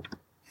cycle.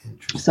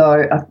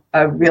 So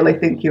I really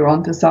think you're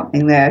onto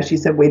something there. She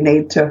said we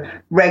need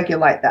to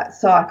regulate that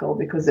cycle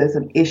because there's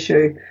an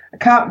issue. I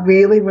can't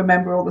really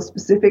remember all the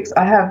specifics.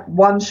 I have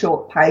one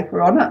short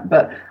paper on it,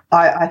 but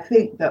I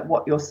think that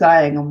what you're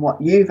saying and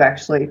what you've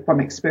actually from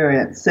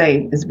experience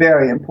seen is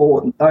very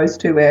important. Those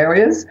 2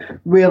 areas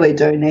really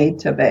do need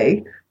to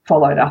be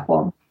followed up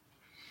on.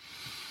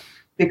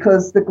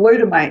 because the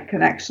glutamate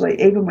can actually,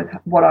 even with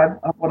what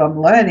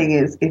I'm learning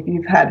is, if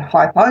you've had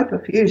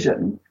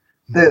hypoperfusion,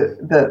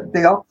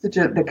 the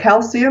oxygen, the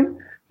calcium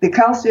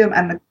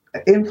and the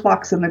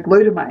influx and the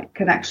glutamate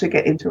can actually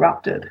get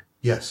interrupted.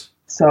 Yes.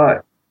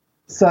 So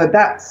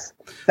that's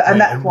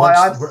that's why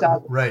I've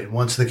started. Right.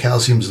 Once the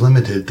calcium's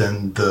limited,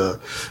 then there's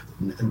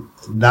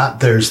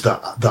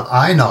the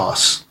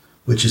iNOS,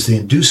 which is the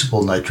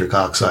inducible nitric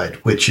oxide,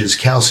 which is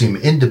calcium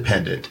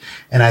independent.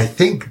 And I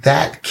think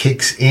that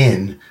kicks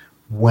in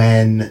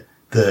when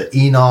the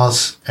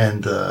eNOS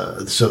and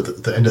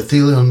the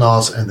endothelial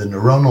NOS and the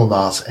neuronal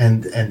NOS,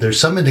 and there's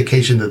some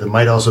indication that there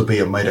might also be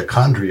a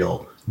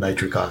mitochondrial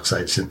nitric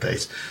oxide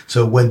synthase.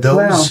 So when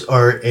those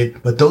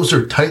but those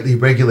are tightly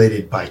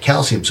regulated by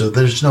calcium. So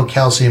there's no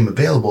calcium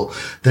available.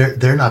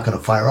 They're not going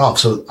to fire off.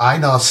 So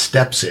iNOS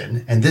steps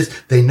in, and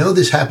they know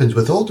this happens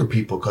with older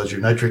people because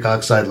your nitric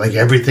oxide, like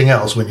everything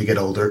else, when you get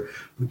older,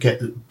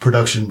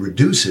 production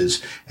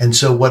reduces. And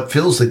so what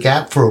fills the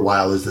gap for a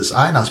while is this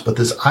iNOS, but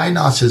this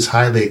iNOS is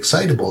highly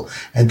excitable.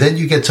 And then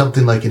you get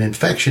something like an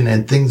infection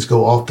and things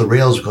go off the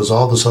rails because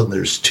all of a sudden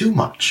there's too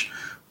much.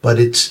 But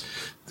it's,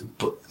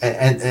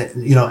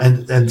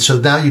 and so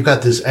now you've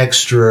got this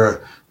extra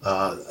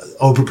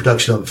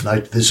overproduction of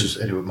this is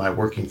anyway my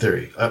working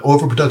theory,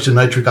 overproduction of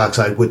nitric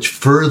oxide, which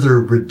further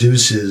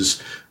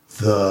reduces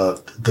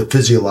the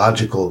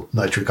physiological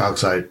nitric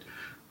oxide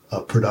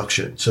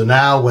production. So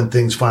now when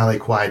things finally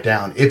quiet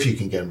down, if you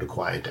can get them to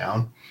quiet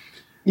down,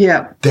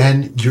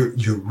 then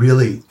you're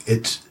really,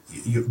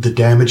 the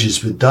damage has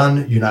been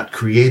done. You're not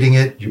creating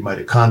it. Your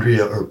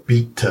mitochondria are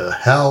beat to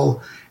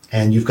hell.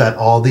 And you've got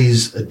all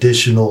these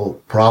additional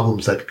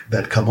problems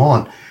that come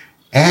on.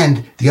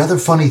 And the other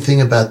funny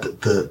thing about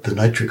the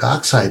nitric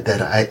oxide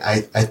that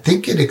I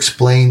think it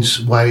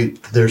explains why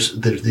there's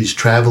these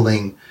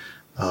traveling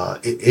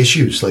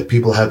issues, like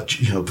people have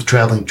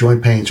traveling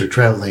joint pains or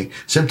traveling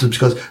symptoms,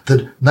 because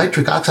the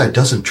nitric oxide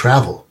doesn't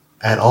travel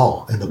at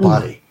all in the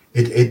body.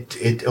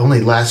 It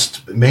only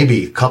lasts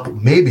maybe a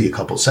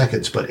couple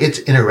seconds, but it's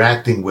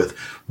interacting with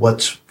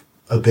what's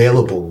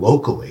available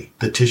locally,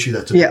 the tissue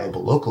that's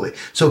available locally.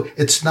 So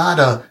it's not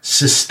a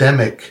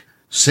systemic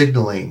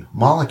signaling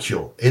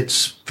molecule.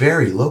 It's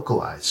very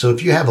localized. So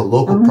if you have a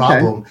local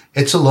problem,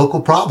 it's a local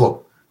problem.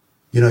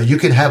 You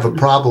can have a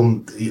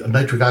problem,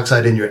 nitric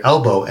oxide in your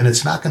elbow, and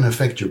it's not going to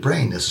affect your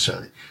brain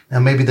necessarily. Now,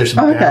 maybe there's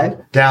some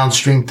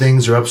downstream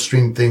things or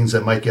upstream things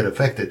that might get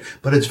affected,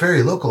 but it's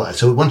very localized.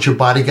 So once your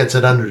body gets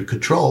it under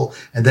control,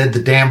 and then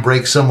the dam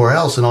breaks somewhere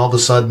else, and all of a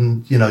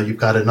sudden, you've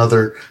got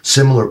another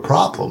similar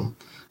problem.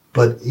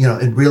 But,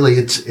 it really,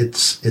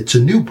 it's a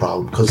new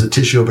problem because the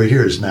tissue over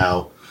here is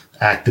now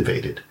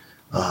activated.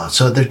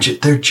 So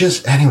they're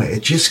just, anyway,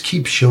 it just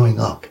keeps showing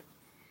up.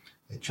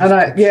 Showing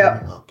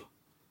up.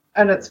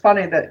 And it's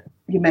funny that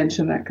you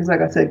mentioned that because,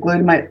 like I said,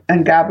 glutamate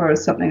and GABA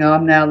is something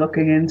I'm now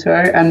looking into.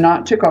 And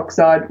nitric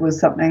oxide was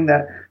something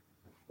that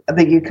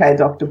the UK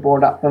doctor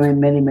brought up for me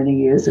many, many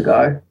years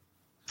ago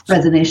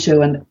as an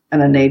issue and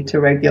a need to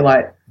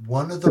regulate.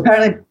 One of the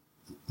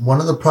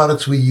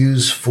products we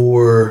use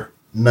for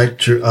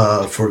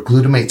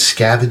glutamate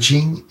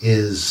scavenging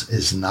is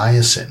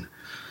niacin.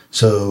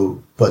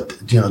 So,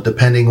 but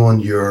depending on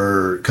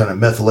your kind of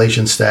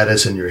methylation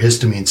status and your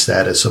histamine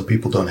status, some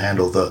people don't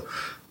handle the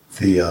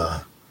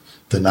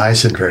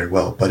niacin very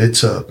well. But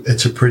it's a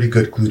pretty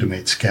good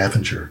glutamate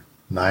scavenger,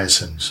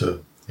 niacin.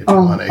 So if you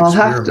want to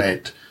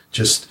experiment,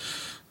 just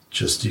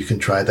you can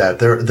try that.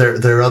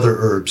 There are other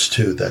herbs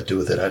too that do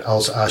with it.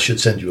 I should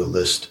send you a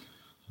list.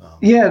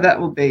 That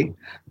would be.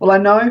 Well, I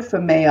know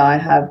for me, I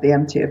have the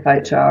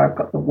MTFHR. I've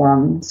got the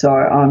one, so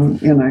I'm,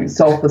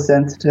 sulfur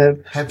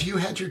sensitive. Have you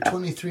had your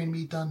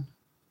 23andMe done?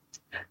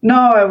 No,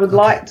 I would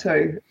like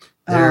to.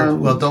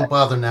 Well, don't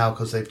bother now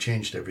because they've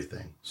changed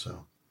everything.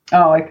 So.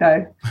 Oh,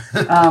 okay.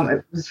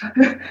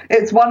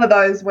 It's one of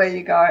those where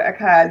you go,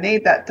 okay, I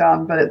need that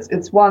done, but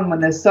it's one when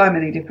there's so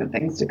many different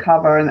things to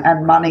cover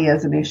and money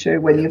as an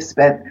issue when you've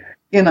spent,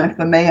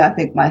 for me, I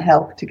think my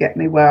health to get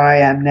me where I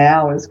am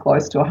now is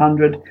close to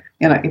 100.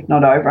 If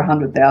not over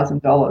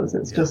 $100,000,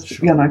 it's just,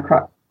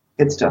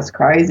 it's just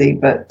crazy.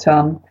 But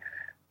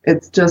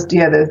it's just,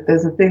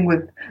 there's a thing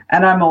with,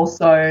 and I'm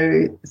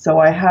also, so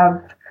I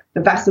have the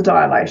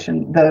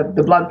vasodilation,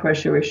 the blood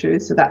pressure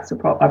issues. So that's a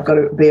problem. I've got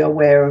to be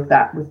aware of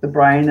that with the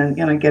brain and,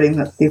 getting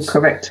the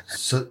correct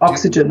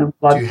oxygen and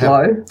blood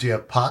flow. Do you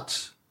have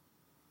POTS?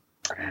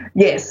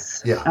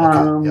 Yes. Yeah.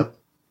 Okay. Yep.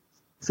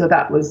 So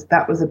that was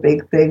a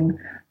big thing.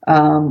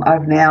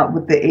 I've now,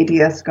 with the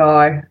EDS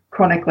guy,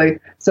 chronically,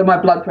 so my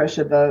blood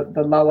pressure,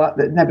 the lower,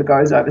 that never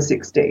goes over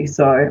 60.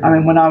 So, I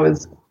mean, when I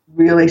was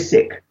really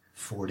sick.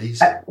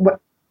 40s?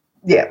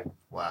 Yeah.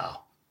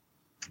 Wow.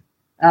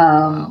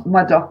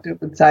 My doctor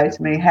would say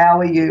to me, how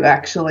are you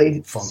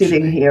actually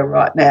sitting here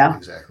right now?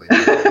 Exactly.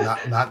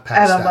 Not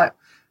past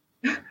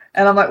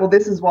And I'm like, well,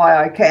 this is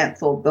why I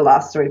cancelled the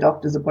last 3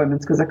 doctor's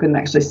appointments because I couldn't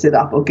actually sit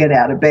up or get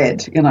out of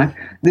bed.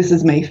 This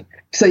is me.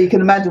 So you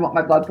can imagine what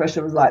my blood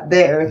pressure was like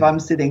there if I'm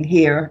sitting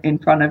here in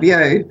front of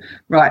you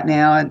right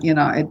now and,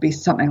 it'd be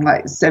something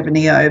like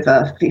 70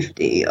 over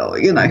 50 or,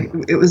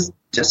 it was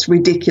just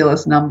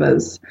ridiculous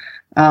numbers.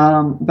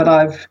 But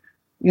I've,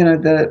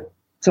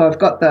 so I've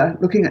got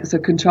so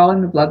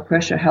controlling the blood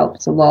pressure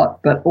helps a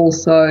lot, but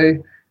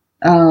also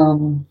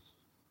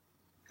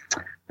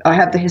I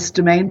have the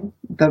histamine,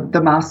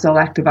 the mast cell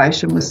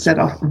activation was set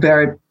off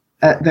very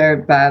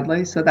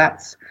badly. So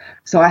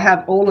I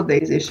have all of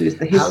these issues.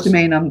 The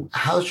histamine.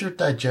 How's your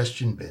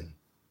digestion been?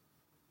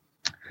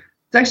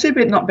 It's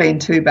actually not been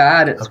too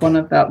bad. It's one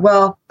of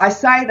I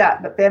say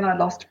that, but then I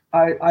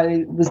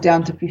was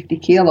down to 50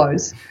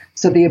 kilos.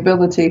 So the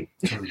ability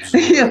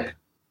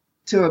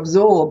to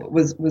absorb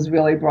was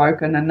really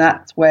broken. And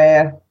that's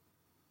where,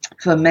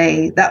 for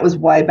me, that was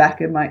way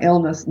back in my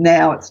illness.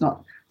 Now it's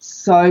not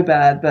so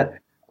bad, but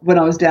when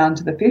I was down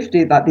to the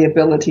 50, like the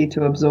ability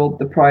to absorb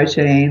the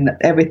protein,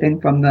 everything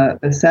from the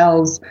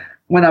cells.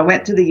 When I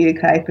went to the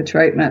UK for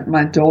treatment,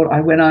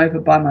 I went over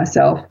by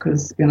myself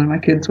because, my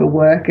kids were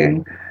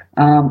working.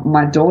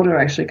 My daughter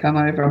actually came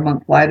over a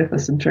month later for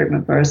some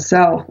treatment for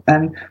herself.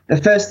 And the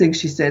first thing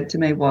she said to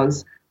me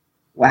was,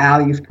 wow,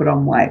 you've put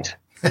on weight.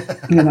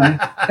 Like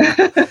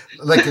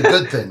a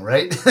good thing,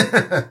 right?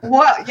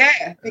 Well,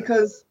 yeah,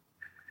 because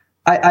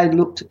I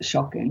looked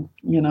shocking,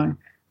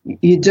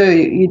 You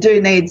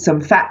do need some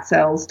fat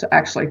cells to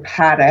actually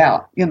pad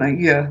out, when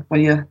you're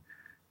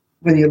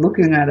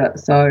looking at it.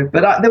 So,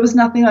 but there was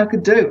nothing I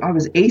could do. I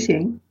was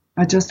eating.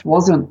 I just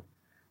wasn't.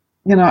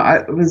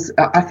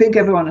 I think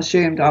everyone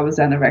assumed I was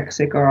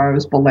anorexic or I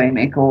was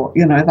bulimic or,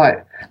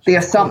 like the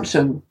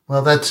assumption.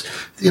 Well, that's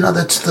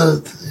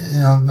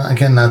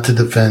again, not to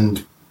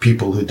defend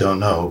people who don't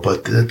know,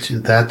 but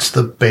that's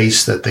the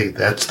base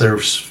that's their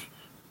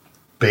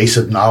base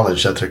of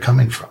knowledge that they're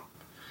coming from.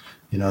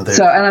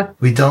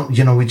 We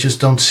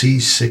just don't see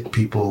sick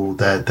people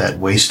that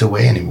waste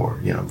away anymore.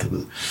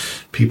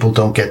 People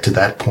don't get to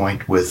that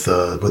point with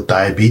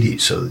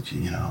diabetes. So,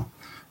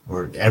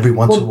 or every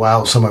once in a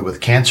while, someone with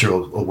cancer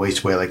will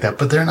waste away like that,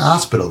 but they're in a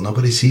hospital.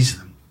 Nobody sees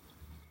them.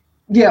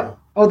 Yeah.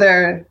 Or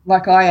they're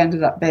like I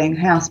ended up being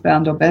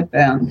housebound or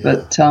bedbound,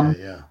 but,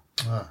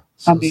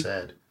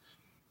 sad.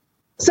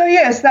 So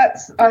yes,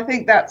 I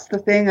think that's the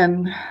thing.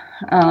 And,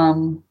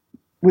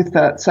 with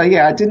that. So,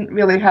 I didn't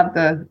really have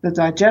the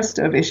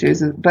digestive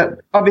issues,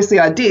 but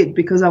obviously I did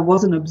because I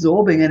wasn't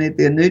absorbing any of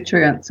the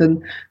nutrients.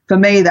 And for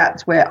me,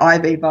 that's where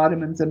IV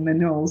vitamins and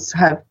minerals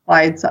have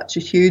played such a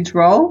huge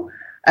role,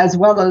 as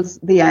well as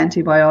the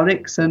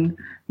antibiotics. And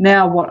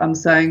now what I'm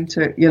saying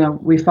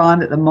we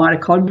find that the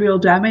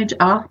mitochondrial damage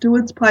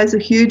afterwards plays a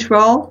huge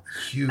role.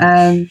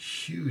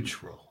 Huge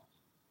role.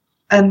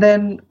 And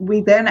then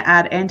we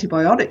add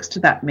antibiotics to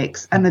that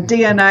mix, and the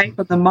DNA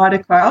from the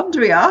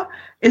mitochondria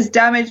is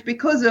damaged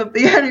because of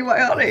the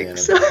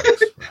antibiotics.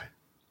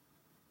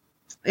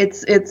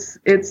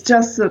 It's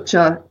just such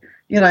a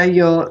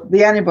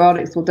the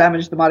antibiotics will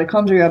damage the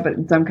mitochondria, but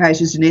in some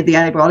cases you need the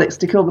antibiotics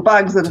to kill the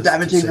bugs that are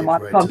damaging the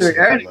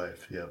mitochondria.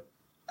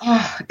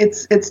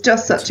 It's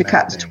just such a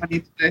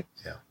catch-22.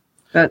 Yeah.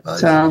 But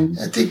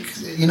I think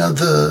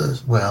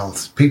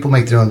people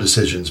make their own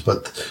decisions.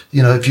 But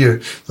if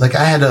you're like,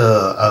 I had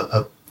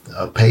a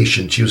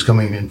patient. She was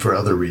coming in for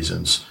other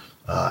reasons,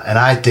 and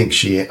I think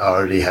she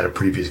already had a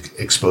previous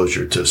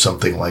exposure to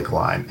something like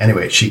Lyme.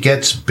 Anyway, she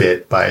gets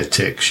bit by a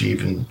tick. She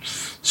even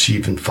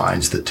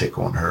finds the tick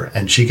on her,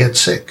 and she gets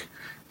sick,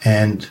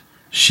 and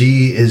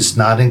she is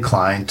not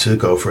inclined to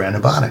go for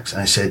antibiotics.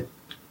 And I said,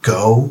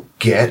 go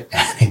get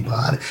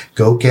antibiotics.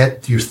 Go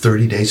get your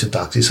 30 days of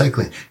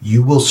doxycycline.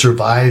 You will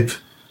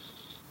survive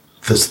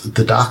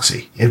the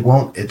doxy.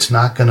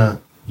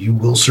 You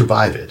will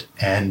survive it.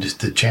 And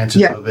the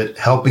chances of it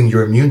helping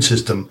your immune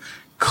system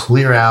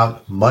clear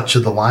out much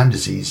of the Lyme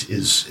disease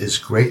is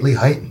greatly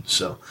heightened.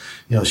 So,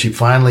 she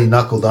finally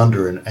knuckled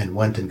under and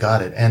went and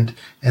got it and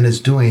is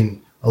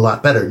doing a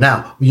lot better.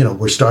 Now,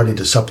 we're starting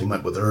to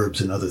supplement with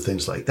herbs and other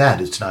things like that.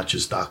 It's not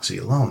just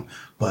doxy alone,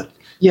 but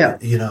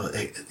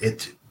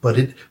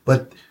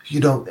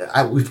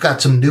we've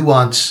got some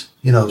nuance.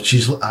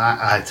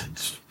 I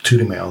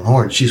tooting my own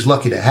horn. She's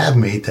lucky to have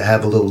me to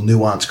have a little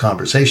nuanced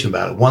conversation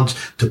about it. Once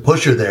to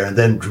push her there, and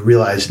then to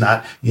realize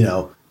not,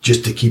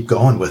 just to keep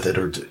going with it,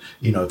 or to,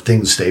 if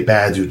things stay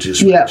bad, you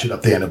just ratchet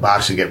up the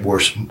antibiotics and get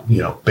worse,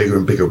 bigger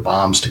and bigger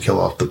bombs to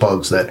kill off the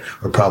bugs that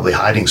are probably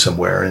hiding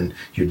somewhere, and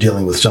you're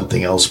dealing with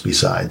something else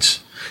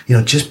besides,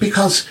 just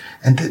because.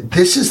 And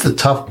this is the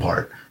tough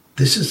part.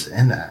 This is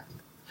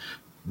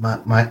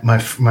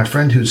my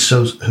friend who's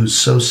so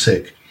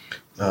sick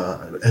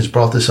has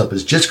brought this up,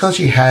 is just because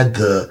you had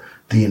the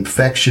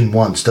infection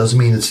once doesn't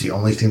mean it's the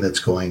only thing that's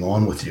going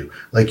on with you.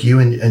 Like you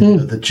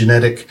and the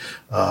genetic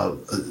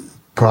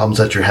problems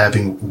that you're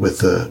having with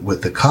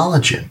the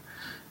collagen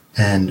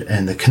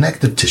and the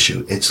connective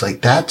tissue. It's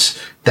like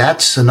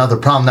that's another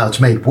problem. Now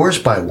it's made worse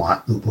by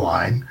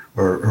Lyme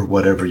or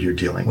whatever you're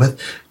dealing with.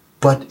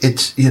 But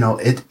it's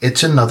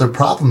another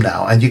problem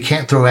now, and you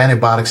can't throw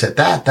antibiotics at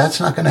that. That's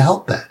not going to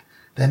help that.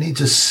 That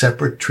needs a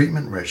separate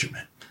treatment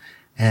regimen.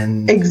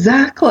 And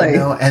exactly.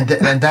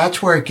 And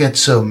that's where it gets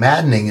so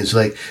maddening is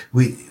like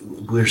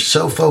we're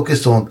so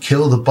focused on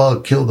kill the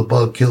bug, kill the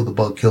bug, kill the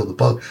bug, kill the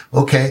bug.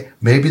 Okay,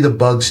 maybe the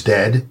bug's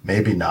dead,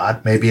 maybe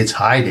not, maybe it's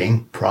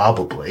hiding,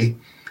 probably.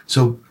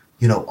 So,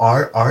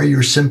 are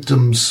your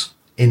symptoms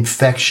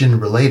infection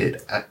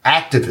related,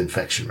 active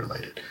infection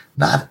related?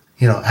 Not,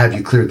 have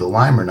you cleared the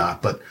Lyme or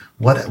not, but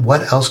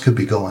what else could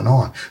be going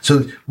on?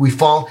 So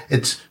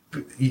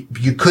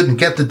you couldn't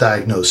get the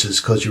diagnosis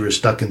because you were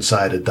stuck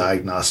inside a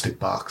diagnostic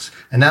box.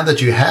 And now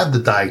that you have the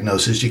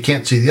diagnosis, you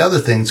can't see the other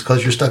things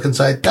because you're stuck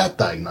inside that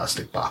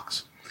diagnostic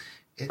box.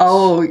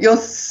 You're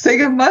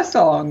singing my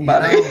song,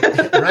 buddy.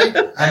 Right?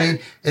 I mean,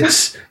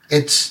 it's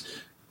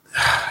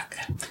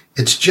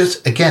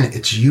just, again,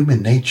 it's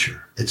human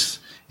nature. It's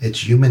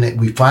human.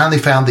 We finally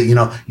found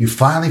you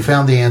finally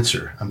found the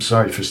answer. I'm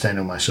sorry for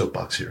standing on my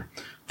soapbox here.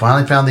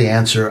 Finally found the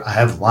answer. I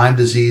have Lyme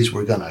disease.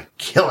 We're going to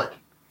kill it.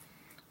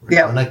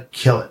 We're going to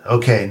kill it.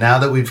 Okay. Now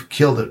that we've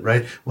killed it,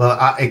 right? Well,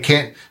 I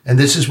can't, and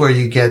this is where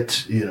you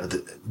get,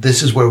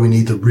 this is where we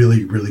need the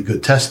really, really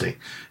good testing.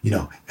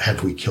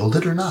 Have we killed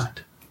it or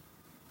not?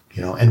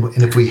 And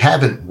if we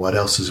haven't, what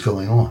else is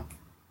going on?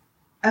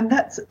 And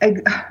that's,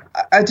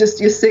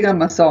 you're singing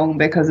my song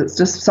because it's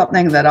just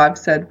something that I've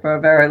said for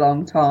a very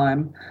long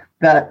time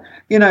that,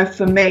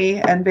 for me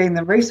and being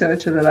the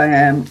researcher that I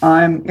am,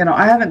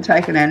 I haven't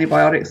taken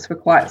antibiotics for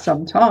quite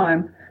some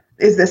time.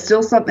 Is there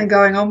still something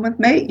going on with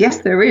me?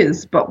 Yes, there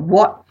is. But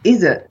what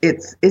is it?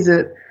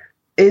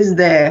 Is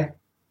the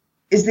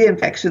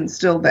infection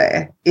still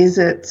there? Is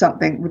it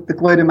something with the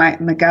glutamate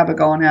and the GABA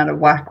gone out of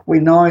whack? We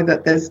know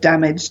that there's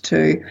damage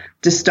to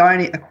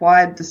dystonia,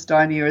 acquired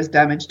dystonia is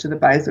damage to the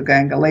basal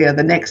ganglia.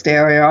 The next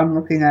area I'm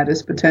looking at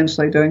is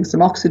potentially doing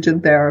some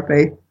oxygen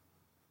therapy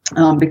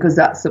because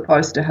that's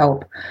supposed to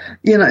help.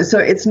 So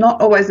it's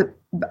not always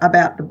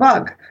about the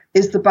bug.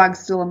 Is the bug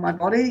still in my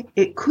body?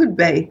 It could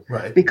be,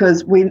 right,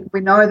 because we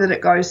know that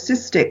it goes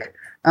cystic.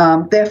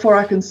 Therefore,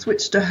 I can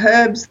switch to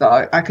herbs,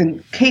 though. I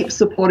can keep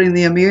supporting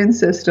the immune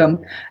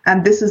system.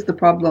 And this is the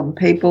problem.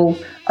 People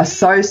are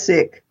so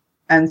sick,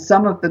 and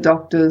some of the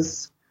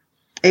doctors,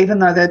 even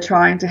though they're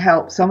trying to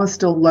help, some are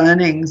still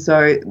learning.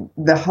 So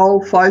the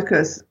whole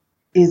focus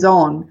is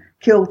on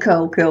kill,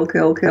 kill, kill,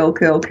 kill, kill,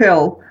 kill,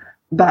 kill.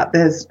 But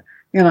there's,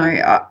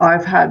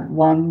 I've had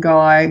one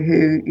guy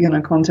who,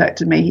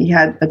 contacted me. He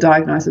had a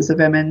diagnosis of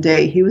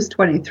MND. He was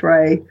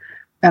 23.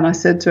 And I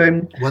said to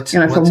him, what's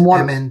from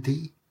what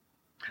MND?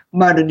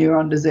 Motor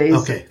neuron disease.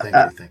 Okay,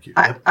 thank you.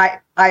 Yep.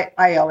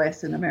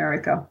 ALS in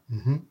America,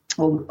 mm-hmm.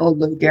 or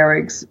Lou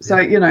Gehrig's. So,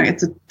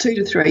 it's a 2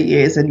 to 3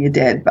 years and you're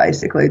dead,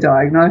 basically,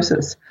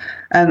 diagnosis.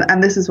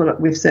 And this is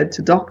what we've said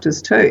to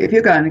doctors too. If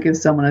you're going to give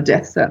someone a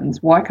death sentence,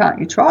 why can't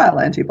you trial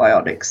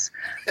antibiotics?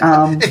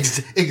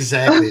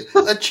 Exactly.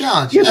 A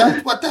challenge.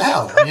 What the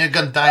hell? You're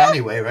going to die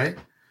anyway, right?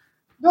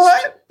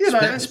 Right.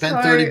 Spend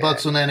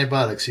 $30 on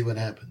antibiotics, see what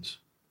happens.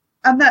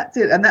 And that's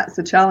it. And that's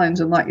the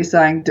challenge. And like you're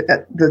saying,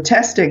 the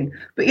testing.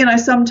 But,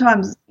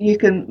 sometimes you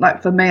can,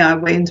 like for me, I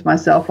weaned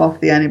myself off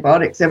the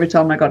antibiotics. Every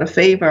time I got a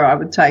fever, I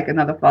would take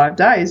another 5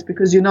 days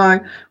because,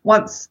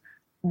 once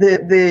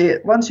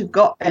once you've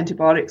got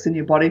antibiotics in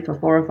your body for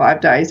 4 or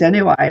 5 days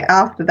anyway,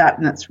 after that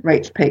and it's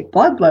reached peak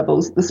blood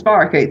levels, the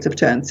spirochetes have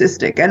turned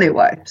cystic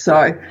anyway.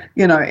 So,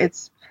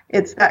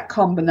 it's that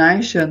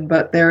combination.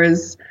 But there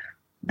is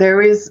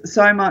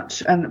so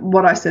much. And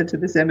what I said to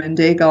this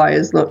MND guy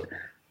is, look,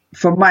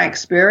 from my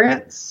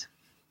experience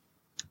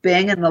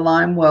being in the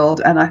Lyme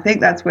world, and I think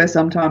that's where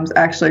sometimes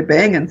actually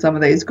being in some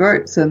of these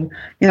groups and,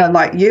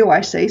 like you, I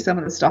see some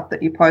of the stuff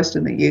that you post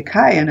in the UK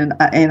and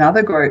in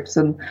other groups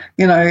and,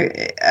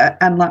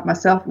 and like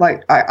myself,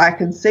 like I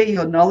can see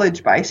your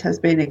knowledge base has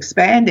been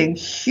expanding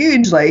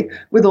hugely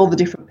with all the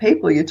different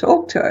people you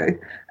talk to.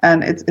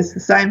 And it's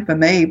the same for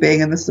me being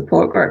in the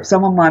support group.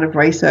 Someone might have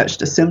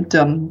researched a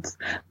symptom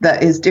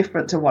that is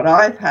different to what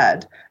I've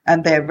had,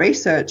 and their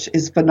research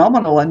is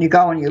phenomenal. And you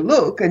go and you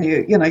look and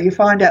you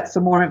find out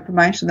some more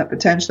information that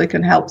potentially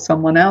can help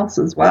someone else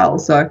as well.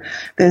 So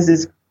there's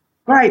this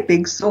great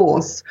big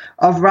source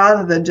of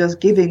rather than just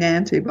giving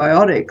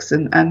antibiotics.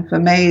 And for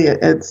me,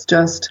 it's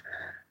just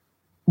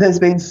there's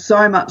been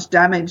so much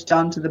damage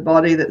done to the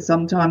body that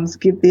sometimes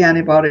give the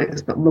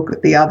antibiotics but look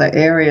at the other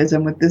areas.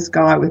 And with this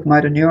guy with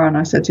motor neuron,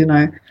 I said,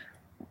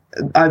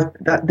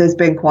 there's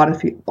been quite a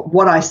few.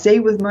 What I see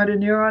with motor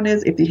neuron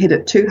is if you hit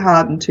it too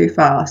hard and too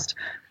fast,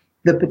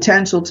 the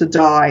potential to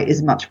die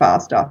is much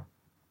faster.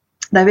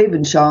 They've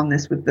even shown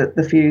this with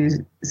the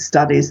few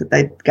studies that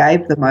they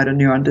gave the motor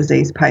neuron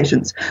disease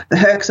patients. The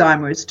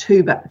Herxheimer is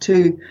too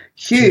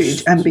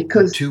huge, and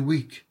because too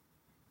weak,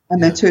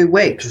 and they're 2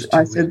 weeks.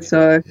 I said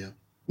so.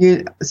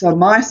 Yeah. So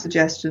my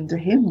suggestion to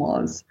him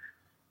was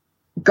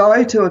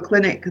go to a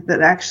clinic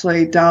that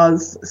actually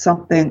does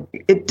something.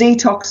 It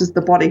detoxes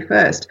the body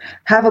first.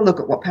 Have a look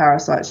at what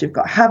parasites you've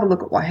got. Have a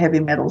look at what heavy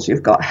metals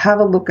you've got. Have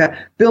a look at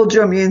build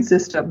your immune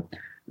system.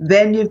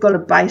 Then you've got a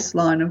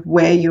baseline of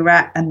where you're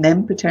at and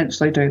then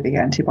potentially do the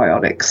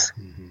antibiotics.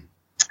 Mm-hmm.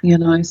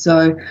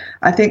 So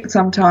I think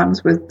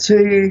sometimes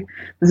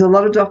there's a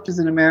lot of doctors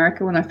in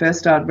America, when I first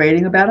started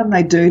reading about them,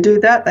 they do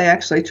that. They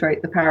actually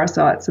treat the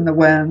parasites and the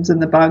worms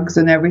and the bugs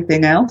and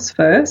everything else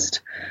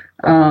first.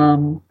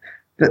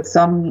 But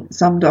some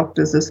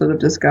doctors are sort of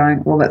just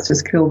going, well, let's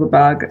just kill the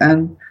bug.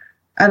 And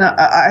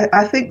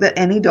I think that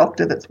any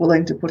doctor that's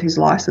willing to put his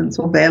license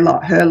or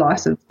her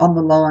license on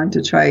the line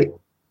to treat,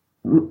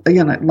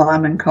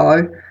 Lyme and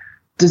Co.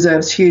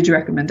 deserves huge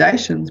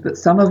recommendations, but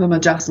some of them are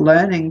just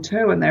learning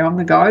too, and they're on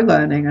the go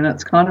learning, and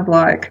it's kind of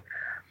like,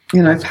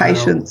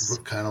 patients.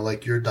 Kind of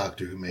like your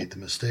doctor who made the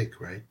mistake,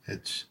 right?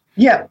 It's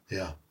yeah.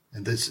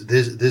 And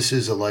this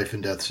is a life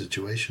and death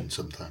situation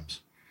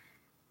sometimes.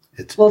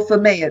 Well, for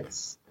me,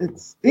 it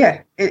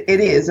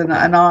is, and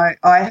I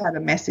had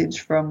a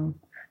message from,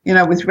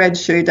 with Red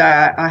Shoe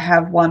Day. I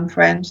have one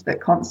friend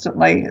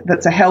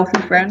that's a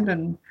healthy friend,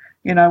 and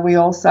we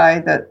all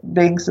say that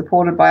being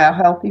supported by our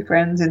healthy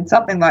friends in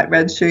something like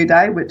Red Shoe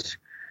Day, which,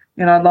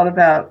 a lot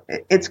about,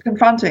 it's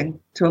confronting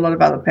to a lot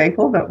of other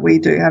people that we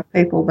do have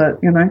people that,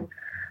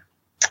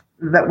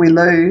 that we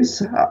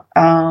lose.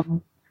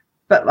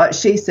 But like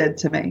she said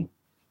to me,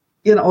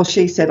 or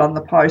she said on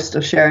the post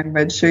of sharing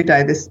Red Shoe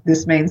Day,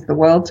 this means the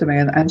world to me.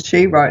 And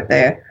she wrote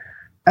there,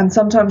 and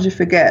sometimes you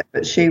forget,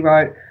 but she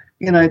wrote,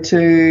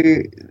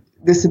 to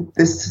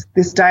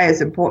this day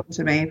is important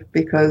to me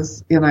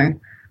because,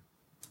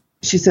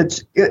 she said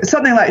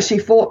something like she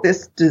fought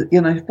this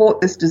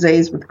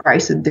disease with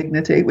grace and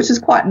dignity, which is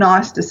quite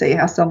nice to see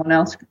how someone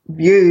else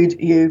viewed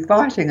you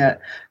fighting it.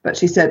 But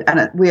she said,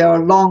 we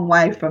are a long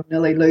way from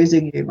nearly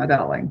losing you, my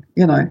darling.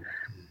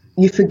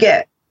 You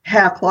forget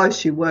how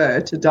close you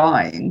were to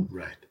dying.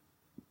 Right.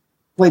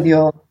 When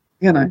you're,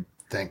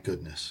 Thank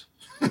goodness.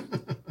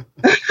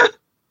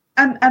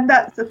 and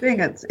that's the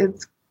thing. It's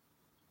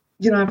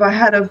if I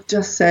had have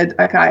just said,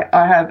 okay,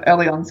 I have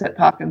early onset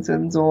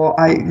Parkinson's, or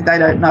they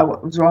don't know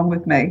what was wrong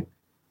with me,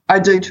 I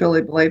do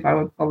truly believe I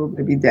would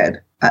probably be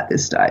dead at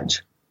this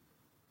stage.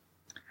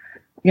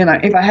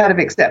 If I had have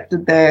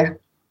accepted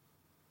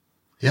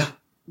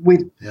we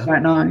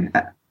don't know,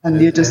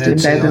 and you're just in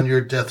bed. On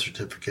your death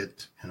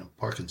certificate,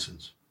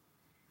 Parkinson's.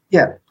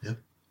 Yeah. Yep.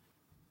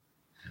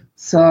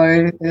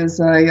 So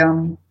there's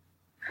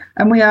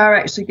and we are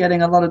actually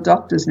getting a lot of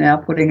doctors now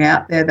putting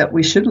out there that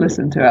we should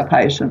listen to our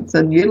patients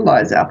and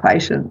utilise the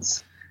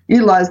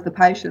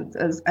patients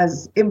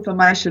as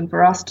information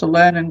for us to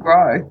learn and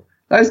grow.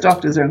 Those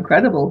doctors are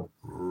incredible.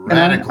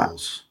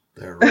 Radicals.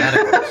 They're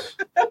radicals.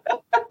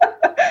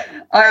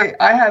 I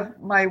have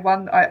my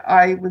one,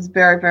 I was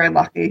very, very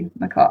lucky.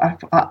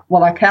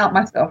 I count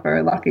myself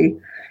very lucky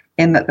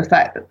in that the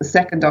fact that the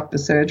second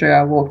doctor's surgery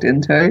I walked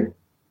into,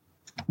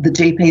 the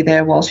GP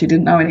there, while she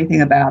didn't know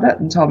anything about it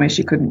and told me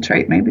she couldn't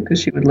treat me because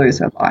she would lose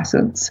her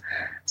license,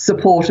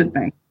 supported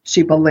me.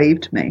 She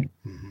believed me.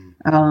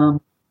 Mm-hmm.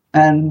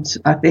 And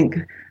I think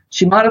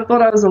she might have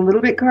thought I was a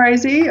little bit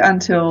crazy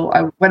until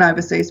I went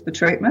overseas for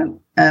treatment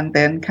and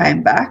then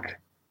came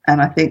back.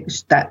 And I think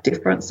that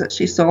difference that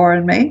she saw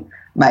in me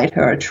made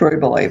her a true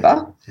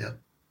believer. Yep.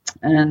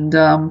 And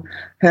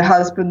her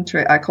husband,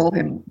 I call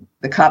him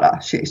the cutter.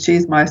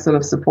 She's my sort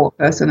of support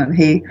person. And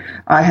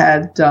I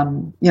had,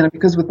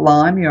 because with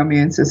Lyme, your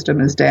immune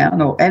system is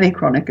down, or any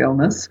chronic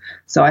illness.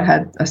 So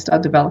I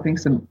started developing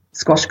some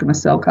squamous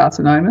cell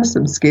carcinoma,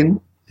 some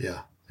skin.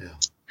 Yeah.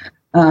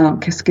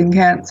 Skin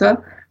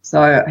cancer.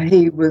 So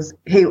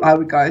I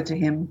would go to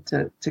him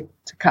to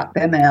cut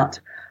them out.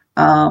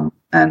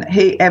 And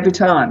every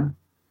time,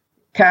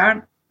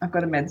 Karen, I've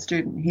got a med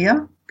student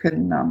here. I'd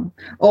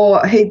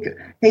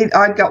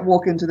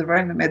walk into the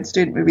room, the med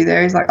student would be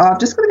there. He's like, I've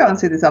just got to go and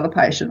see this other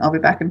patient. I'll be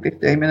back in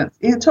 15 minutes.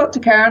 He'd talk to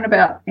Karen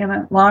about,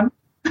 Lyme.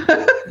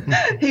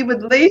 He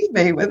would leave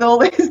me with all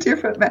these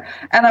different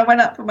and I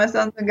went up for my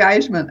son's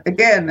engagement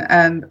again,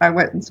 and I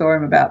went and saw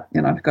him about,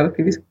 I've got a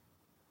few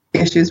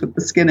issues with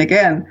the skin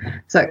again.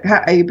 So,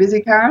 are you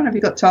busy, Karen? Have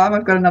you got time?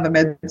 I've got another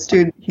med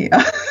student here.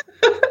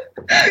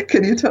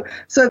 Can you talk?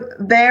 So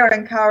they're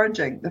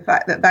encouraging the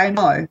fact that they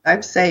know,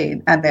 they've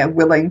seen, and they're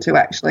willing to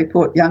actually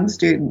put young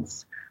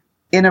students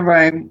in a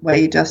room where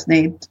you just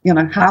need,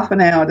 half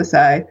an hour to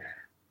say,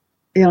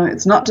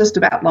 it's not just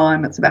about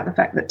Lyme, it's about the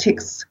fact that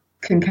ticks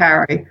can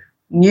carry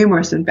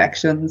numerous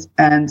infections,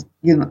 and,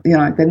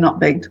 they're not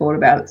being taught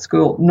about at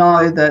school.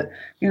 Know that,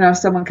 if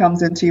someone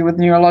comes into you with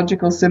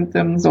neurological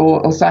symptoms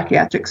or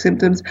psychiatric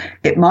symptoms,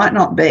 it might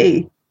not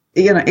be,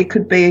 it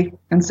could be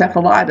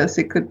encephalitis,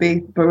 it could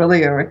be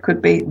Borrelia, it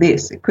could be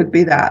this, it could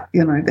be that.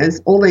 There's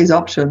all these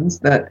options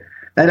that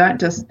they don't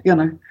just,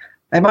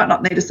 they might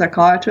not need a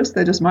psychiatrist,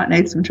 they just might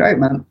need some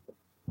treatment.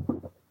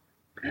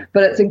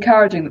 But it's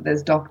encouraging that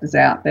there's doctors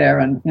out there.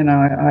 And, when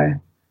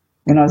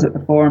I was at the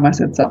forum, I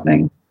said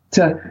something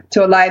to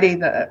a lady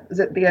that was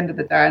at the end of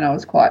the day and I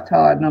was quite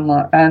tired,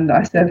 and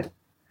I said,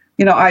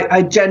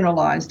 I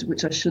generalised,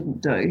 which I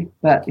shouldn't do,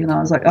 but, I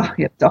was like, oh,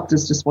 yeah,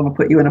 doctors just want to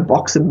put you in a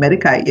box and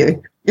medicate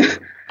you.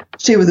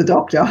 She was a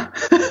doctor.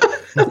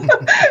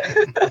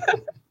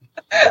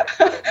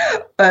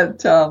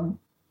 But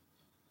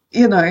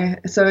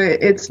So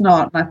it's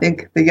not. And I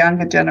think the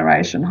younger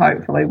generation,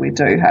 hopefully we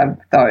do have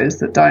those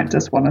that don't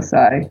just want to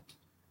say,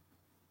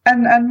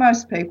 and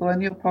most people,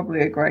 and you'll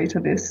probably agree to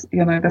this,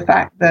 the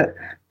fact that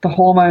the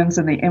hormones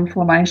and the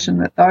inflammation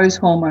that those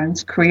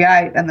hormones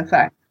create, and the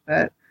fact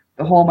that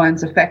the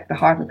hormones affect the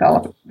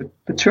hypothalamic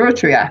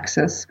pituitary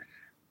axis,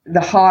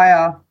 the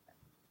higher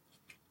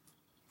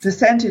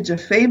percentage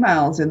of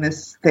females in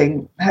this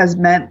thing has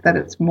meant that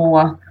it's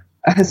more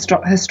a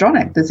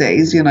histrionic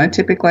disease.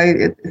 Typically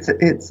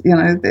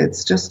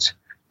it's just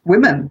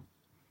women.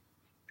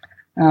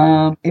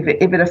 If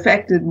it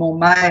affected more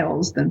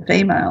males than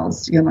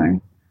females,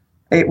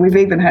 we've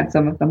even had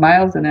some of the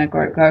males in our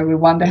group go, we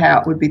wonder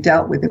how it would be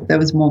dealt with if there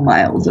was more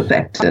males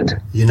affected.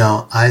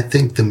 I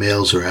think the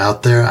males are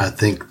out there. I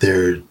think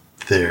they're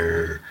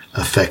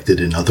affected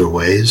in other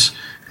ways.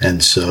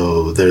 And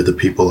so they're the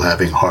people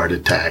having heart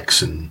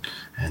attacks and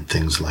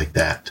things like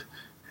that.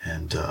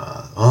 And,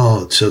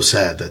 it's so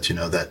sad that,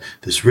 that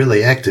this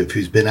really active,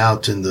 who's been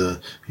out in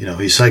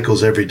he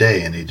cycles every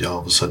day, and all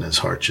of a sudden his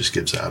heart just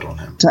gives out on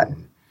him.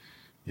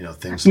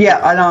 Things like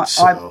that. I know.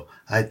 So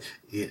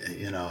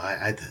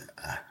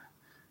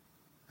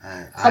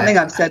something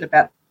I've said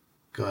about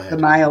the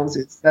males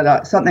is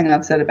that something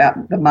I've said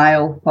about the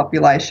male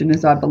population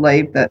is I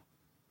believe that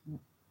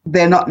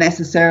they're not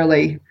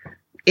necessarily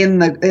in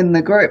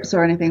the groups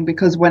or anything,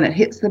 because when it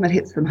hits them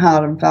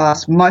hard and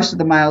fast. Most of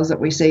the males that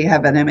we see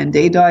have an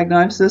MND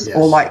diagnosis, yes,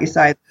 or like you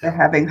say, they're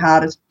having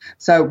heart attacks.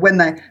 So when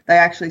they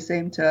actually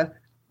seem to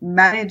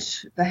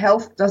manage, the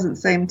health doesn't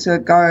seem to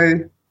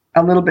go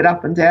a little bit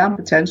up and down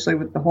potentially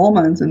with the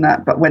hormones and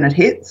that, but when it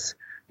hits,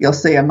 you'll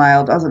see a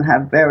male doesn't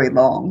have very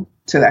long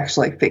to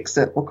actually fix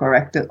it or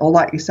correct it. Or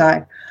like you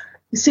say,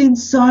 you've seen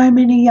so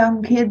many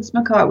young kids,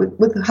 Mackay,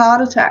 with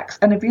heart attacks,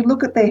 and if you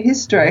look at their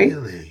history,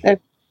 really?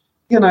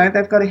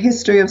 They've got a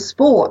history of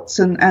sports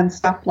and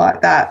stuff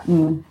like that.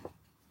 And,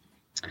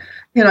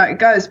 it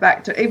goes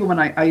back to even when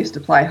I used to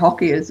play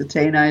hockey as a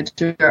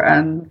teenager,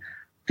 and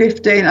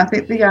 15, I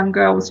think the young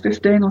girl was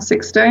 15 or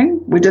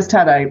 16. We just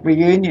had a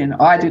reunion.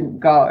 I didn't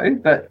go,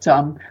 but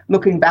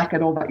looking back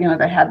at all that,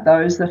 they had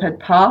those that had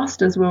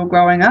passed as we were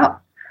growing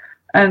up.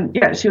 And,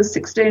 she was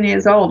 16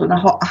 years old and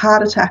a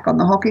heart attack on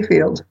the hockey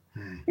field.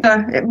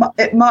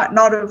 It might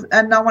not have,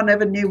 and no one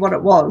ever knew what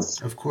it was.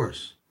 Of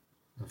course.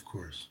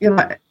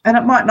 And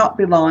it might not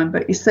be Lyme,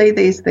 but you see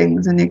these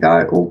things and you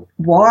go, well,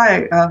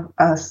 why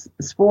are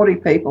sporty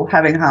people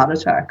having heart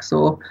attacks,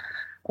 or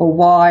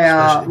why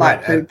are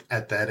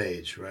at that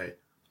age, right?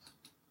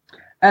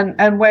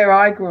 And where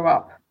I grew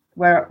up,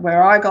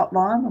 where I got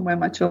Lyme and where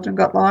my children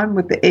got Lyme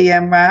with the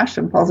EM rash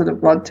and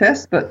positive blood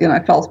tests, but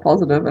false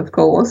positive, of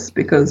course,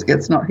 because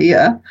it's not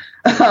here.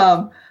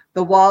 The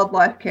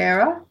wildlife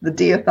carer, the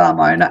deer farm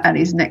owner, and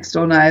his next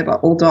door neighbour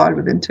all died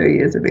within 2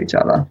 years of each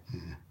other.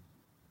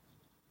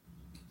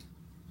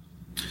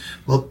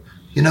 Well,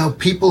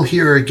 people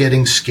here are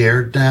getting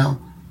scared now.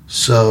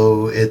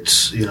 So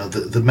it's,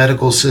 the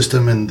medical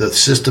system and the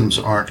systems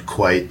aren't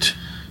quite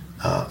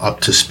up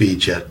to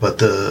speed yet. But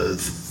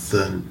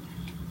the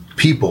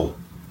people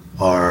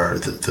are,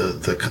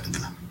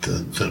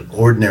 the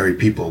ordinary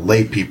people,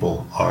 lay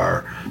people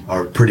are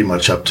pretty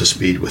much up to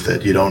speed with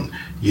it. You don't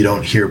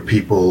hear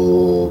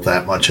people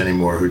that much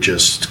anymore who are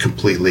just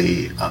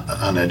completely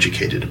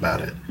uneducated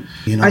about it.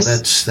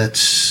 It's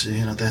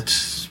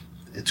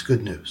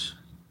good news.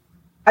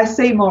 I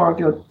see more of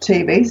your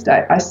TV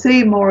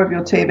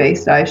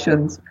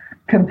stations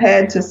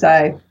compared to,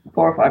 say,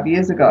 4 or 5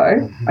 years ago.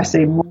 Mm-hmm. I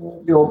see more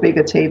of your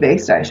bigger TV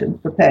stations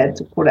prepared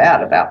to put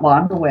out about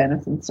Lyme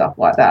awareness and stuff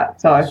like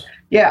that. So,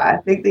 I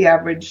think the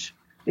average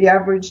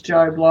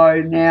Joe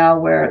Blow now,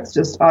 where it's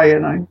just,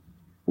 Lyme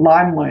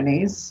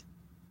loonies,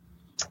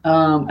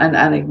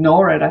 and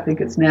ignore it, I think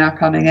it's now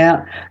coming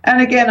out.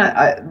 And again,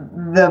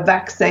 the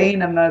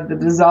vaccine and the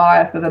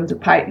desire for them to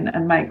patent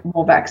and make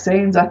more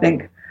vaccines, I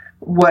think,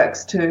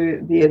 works to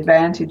the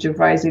advantage of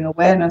raising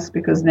awareness,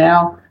 because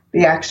now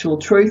the actual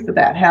truth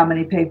about how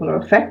many people are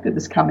affected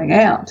is coming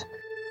out.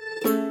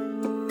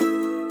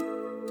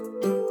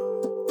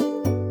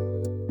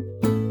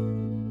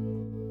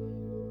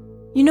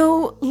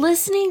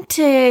 Listening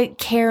to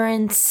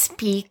Karen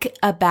speak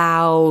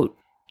about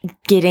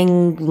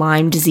getting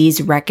Lyme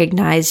disease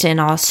recognized in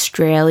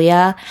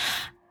Australia,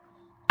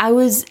 I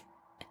was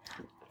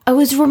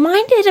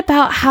reminded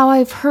about how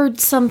I've heard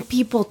some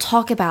people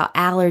talk about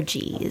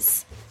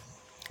allergies,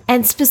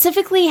 and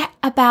specifically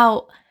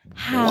about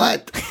how...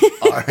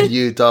 What are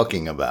you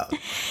talking about?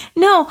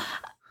 No.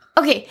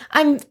 Okay,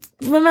 I'm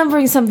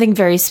remembering something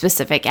very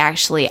specific,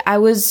 actually. I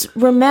was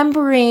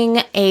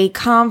remembering a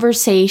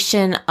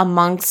conversation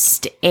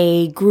amongst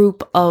a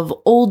group of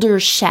older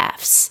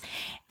chefs,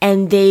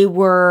 and they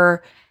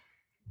were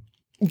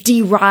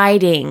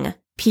deriding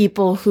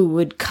people who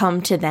would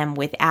come to them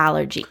with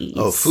allergies.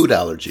 Oh, food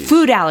allergies.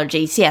 Food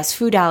allergies, yes,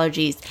 food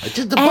allergies. It's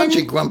just a bunch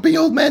of grumpy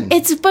old men.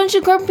 It's a bunch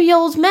of grumpy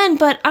old men,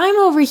 but I'm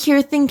over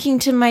here thinking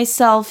to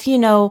myself,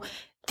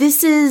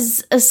 this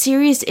is a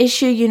serious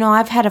issue. You know,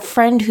 I've had a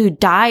friend who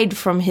died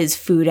from his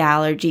food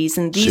allergies,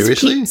 and these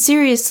Seriously?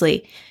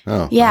 Seriously.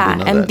 Oh, I Yeah, didn't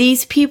know and that.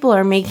 these people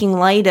are making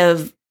light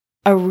of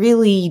a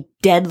really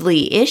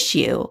deadly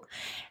issue.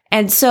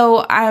 And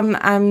so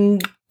I'm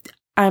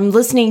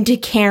listening to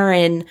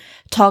Karen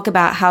talk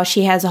about how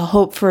she has a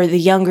hope for the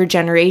younger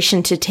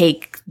generation to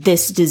take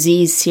this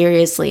disease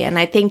seriously. And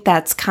I think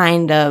that's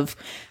kind of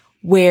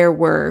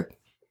where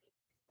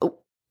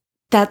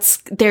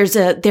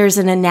there's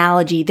an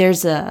analogy,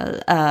 there's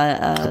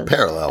a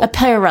Parallel. a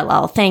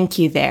parallel. Thank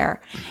you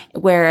there.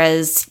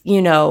 Whereas, you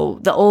know,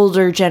 the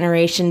older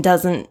generation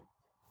doesn't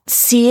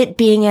see it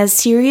being as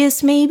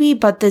serious maybe,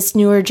 but this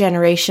newer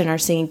generation are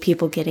seeing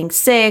people getting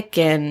sick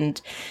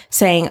and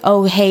saying,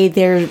 oh, hey,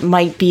 there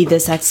might be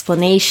this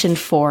explanation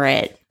for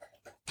it.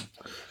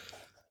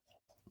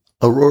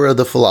 Aurora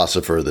the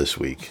philosopher this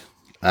week.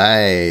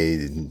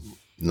 I'm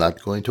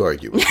not going to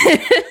argue with you.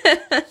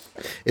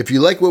 If you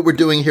like what we're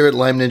doing here at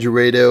Lyme Ninja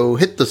Radio,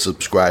 hit the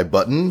subscribe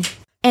button.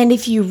 And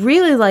if you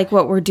really like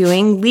what we're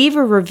doing, leave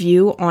a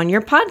review on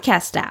your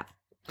podcast app.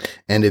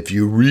 And if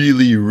you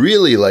really,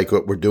 really like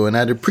what we're doing,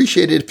 I'd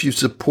appreciate it if you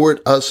support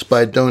us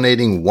by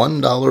donating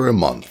 $1 a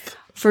month.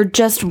 For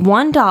just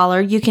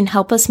 $1, you can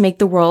help us make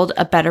the world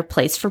a better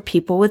place for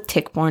people with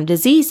tick-borne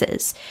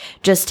diseases.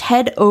 Just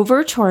head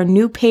over to our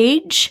new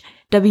page,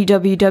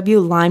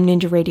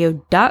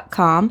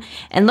 www.lymeninjaradio.com,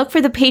 and look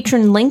for the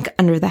patron link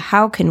under the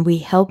How Can We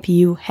Help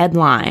You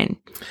headline.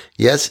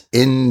 Yes,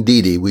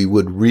 indeedy, we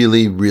would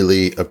really,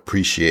 really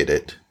appreciate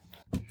it.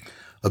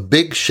 A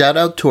big shout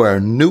out to our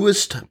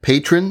newest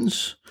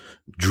patrons,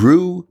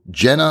 Drew,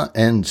 Jenna,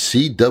 and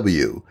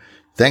CW.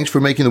 Thanks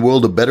for making the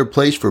world a better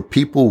place for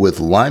people with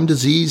Lyme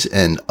disease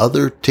and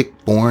other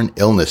tick-borne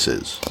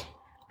illnesses.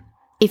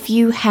 If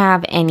you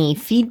have any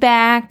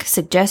feedback,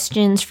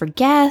 suggestions for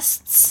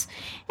guests,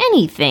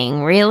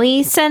 anything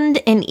really,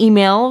 send an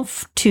email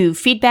to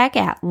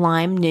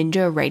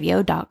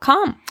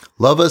feedback@lymeninjaradio.com.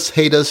 Love us,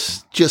 hate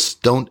us,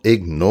 just don't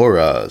ignore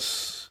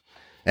us.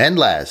 And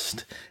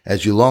last,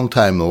 as you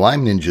longtime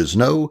Lyme Ninjas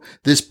know,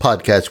 this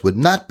podcast would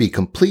not be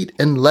complete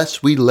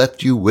unless we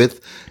left you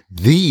with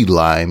the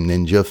Lyme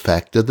Ninja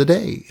fact of the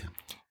day.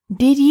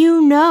 Did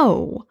you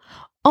know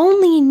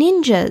only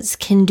ninjas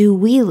can do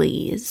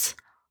wheelies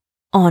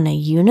on a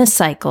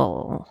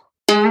unicycle?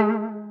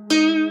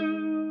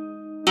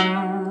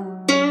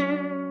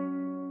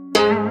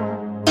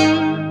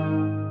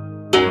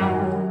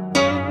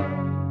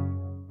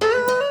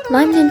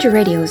 Lyme Ninja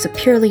Radio is a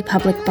purely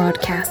public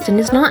broadcast and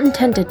is not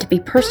intended to be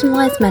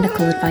personalized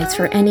medical advice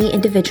for any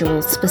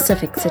individual's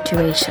specific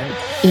situation.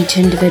 Each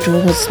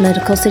individual's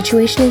medical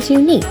situation is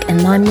unique,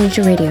 and Lyme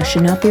Ninja Radio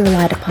should not be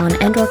relied upon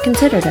and or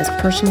considered as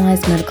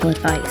personalized medical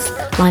advice.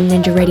 Lyme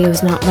Ninja Radio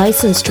is not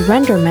licensed to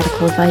render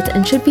medical advice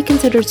and should be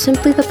considered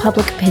simply the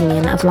public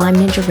opinion of Lyme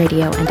Ninja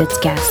Radio and its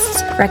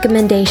guests.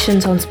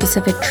 Recommendations on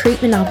specific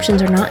treatment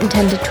options are not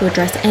intended to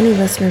address any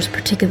listener's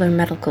particular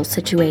medical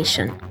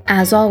situation.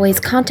 As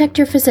always, contact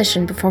your physician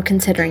before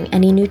considering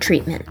any new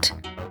treatment.